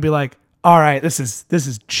and you'll be like, all right, this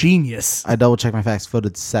is genius. I double checked my facts.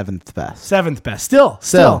 Voted 7th best. 7th best. Still.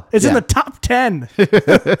 It's in the top 10.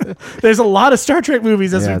 There's a lot of Star Trek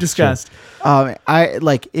movies as we've discussed.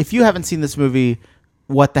 If you haven't seen this movie,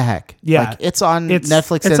 what the heck? Yeah. It's on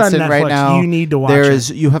Netflix it's on Instant right Netflix. now. You need to watch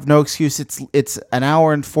it. You have no excuse. It's an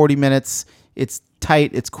hour and 40 minutes. It's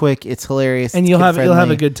tight. It's quick. It's hilarious. And it's you'll have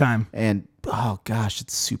kid-friendly. a good time. And oh gosh,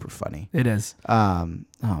 it's super funny. It is. Oh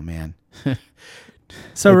man.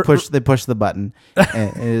 So they push the button.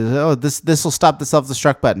 And this will stop the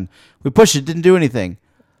self-destruct button. We push it. Didn't do anything.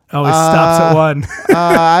 Oh, it stops at 1.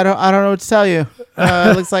 I don't know what to tell you.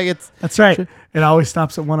 It looks like it's. That's right. It always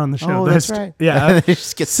stops at 1 on the show. Oh, that's right. Yeah. It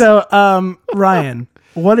just gets. So, Ryan,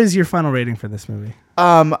 what is your final rating for this movie?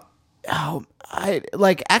 Action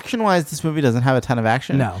wise, this movie doesn't have a ton of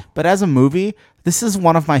action. No. But as a movie, this is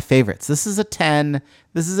one of my favorites. This is a 10.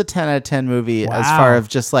 This is a 10 out of 10 movie as far as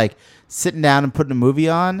just sitting down and putting a movie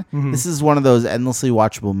on. Mm-hmm. This is one of those endlessly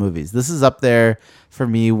watchable movies. This is up there for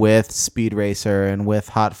me with Speed Racer and with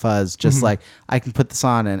Hot Fuzz. Just I can put this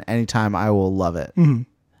on and anytime I will love it. Mm-hmm.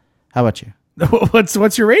 How about you?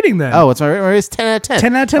 What's your rating then? Oh, what's my rating? It's 10 out of 10.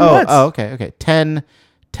 10 out of 10 what? Oh, okay. 10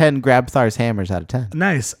 Grabthar's hammers out of 10.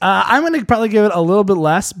 Nice. I'm going to probably give it a little bit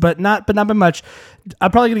less, but not by much.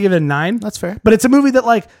 I'm probably going to give it a 9. That's fair. But it's a movie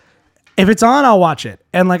that if it's on, I'll watch it.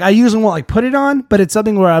 And I usually won't put it on, but it's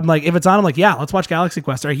something where I'm if it's on, I'm yeah, let's watch Galaxy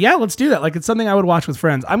Quest. Or yeah, let's do that. It's something I would watch with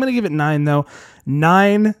friends. I'm going to give it 9 though.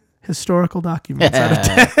 9 historical documents out of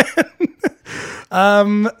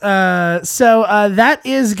 10. So that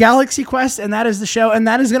is Galaxy Quest, and that is the show, and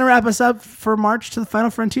that is going to wrap us up for March to the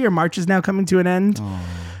Final Frontier. March is now coming to an end.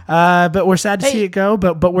 But we're sad to see it go.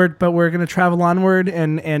 But we're going to travel onward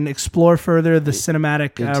and explore further the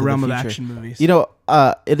cinematic realm of action movies.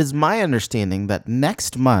 It is my understanding that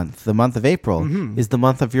next month, the month of April, is the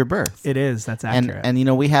month of your birth. It is. That's accurate.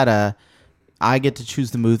 And we had I get to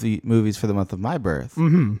choose the movies for the month of my birth.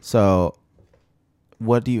 Mm-hmm. So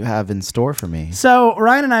what do you have in store for me? So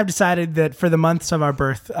Ryan and I have decided that for the months of our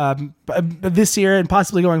birth, this year and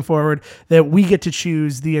possibly going forward, that we get to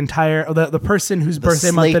choose the entire the person whose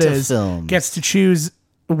birthday month it slate of is films. gets to choose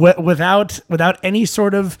without any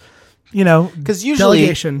sort of Because usually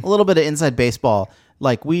delegation. a little bit of inside baseball,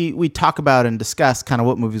 like we talk about and discuss kind of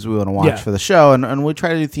what movies we want to watch Yeah. for the show, and we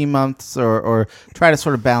try to do theme months or try to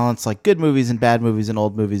sort of balance like good movies and bad movies and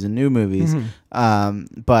old movies and new movies.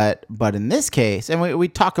 But in this case, and we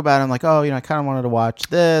talk about it, I'm like, oh, I kind of wanted to watch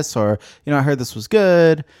this, or I heard this was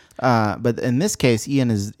good. But in this case,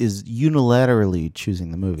 Ian is unilaterally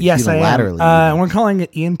choosing the movie. Yes, I am. Unilaterally. We're calling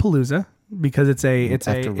it Ian Palooza because After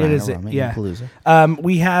Ryan O'Rama, Ian Palooza.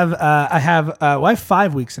 I have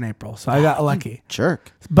 5 weeks in April, so I got lucky.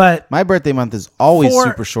 Jerk. But My birthday month is always For-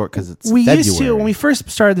 super short because it's we February. used to, when we first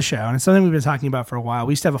started the show, and it's something we've been talking about for a while,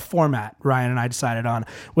 we used to have a format Ryan and I decided on,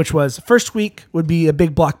 which was first week would be a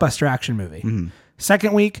big blockbuster action movie.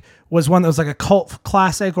 Second week was one that was like a cult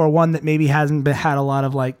classic or one that maybe hasn't had a lot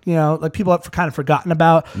of like people have kind of forgotten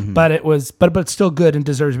about, but it's still good and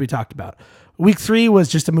deserves to be talked about. Week 3 was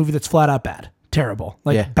just a movie that's flat out bad. Terrible,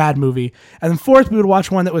 bad movie. And then fourth, we would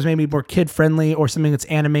watch one that was maybe more kid friendly or something that's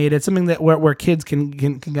animated, something that where kids can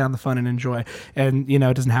get on the fun and enjoy, and it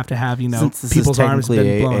doesn't have to have Since this people's is arms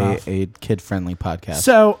technically been blown off. a kid friendly podcast.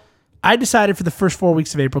 So I decided for the first 4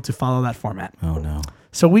 weeks of April to follow that format. Oh no.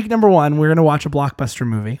 So week number 1, we're gonna watch a blockbuster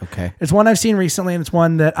movie. Okay. It's one I've seen recently, and it's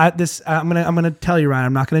one that I'm gonna tell you, Ryan.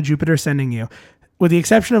 I'm not gonna Jupiter sending you. With the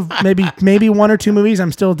exception of maybe 1 or 2 movies,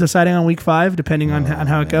 I'm still deciding on week 5, depending on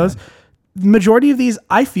how it goes. The majority of these,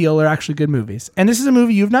 I feel, are actually good movies. And this is a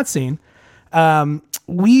movie you've not seen.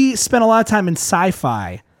 We spent a lot of time in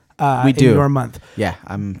sci-fi We do. in your month. Yeah,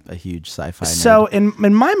 I'm a huge sci-fi nerd. So in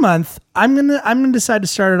my month, I'm gonna decide to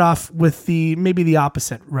start it off with maybe the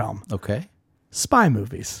opposite realm. Okay. Spy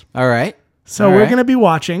movies. All right. So All we're right. going to be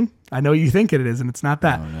watching. I know you think it is, and it's not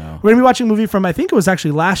that. Oh, no. We're going to be watching a movie from, I think it was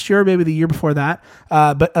actually last year, or maybe the year before that,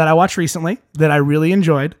 but that I watched recently that I really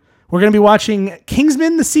enjoyed. We're going to be watching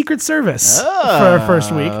Kingsman: The Secret Service for our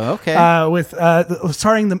first week. Okay. With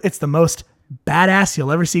starring them, it's the most badass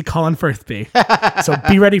you'll ever see Colin Firth be. So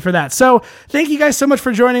be ready for that. So thank you guys so much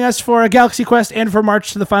for joining us for Galaxy Quest and for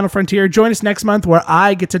March to the Final Frontier. Join us next month where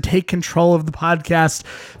I get to take control of the podcast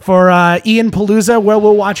for Ian Palooza, where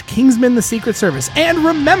we'll watch Kingsman: The Secret Service. And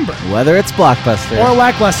remember, Whether it's blockbuster or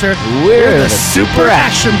lackluster, We're the the Super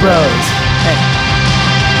Action Bros. Hey,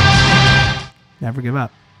 never give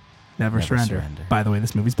up. Never surrender. By the way,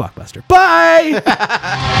 this movie's blockbuster. Bye!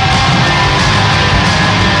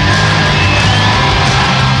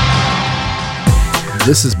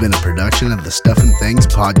 This has been a production of the Stuff and Things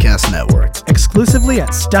Podcast Network. Exclusively at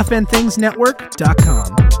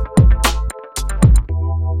stuffandthingsnetwork.com.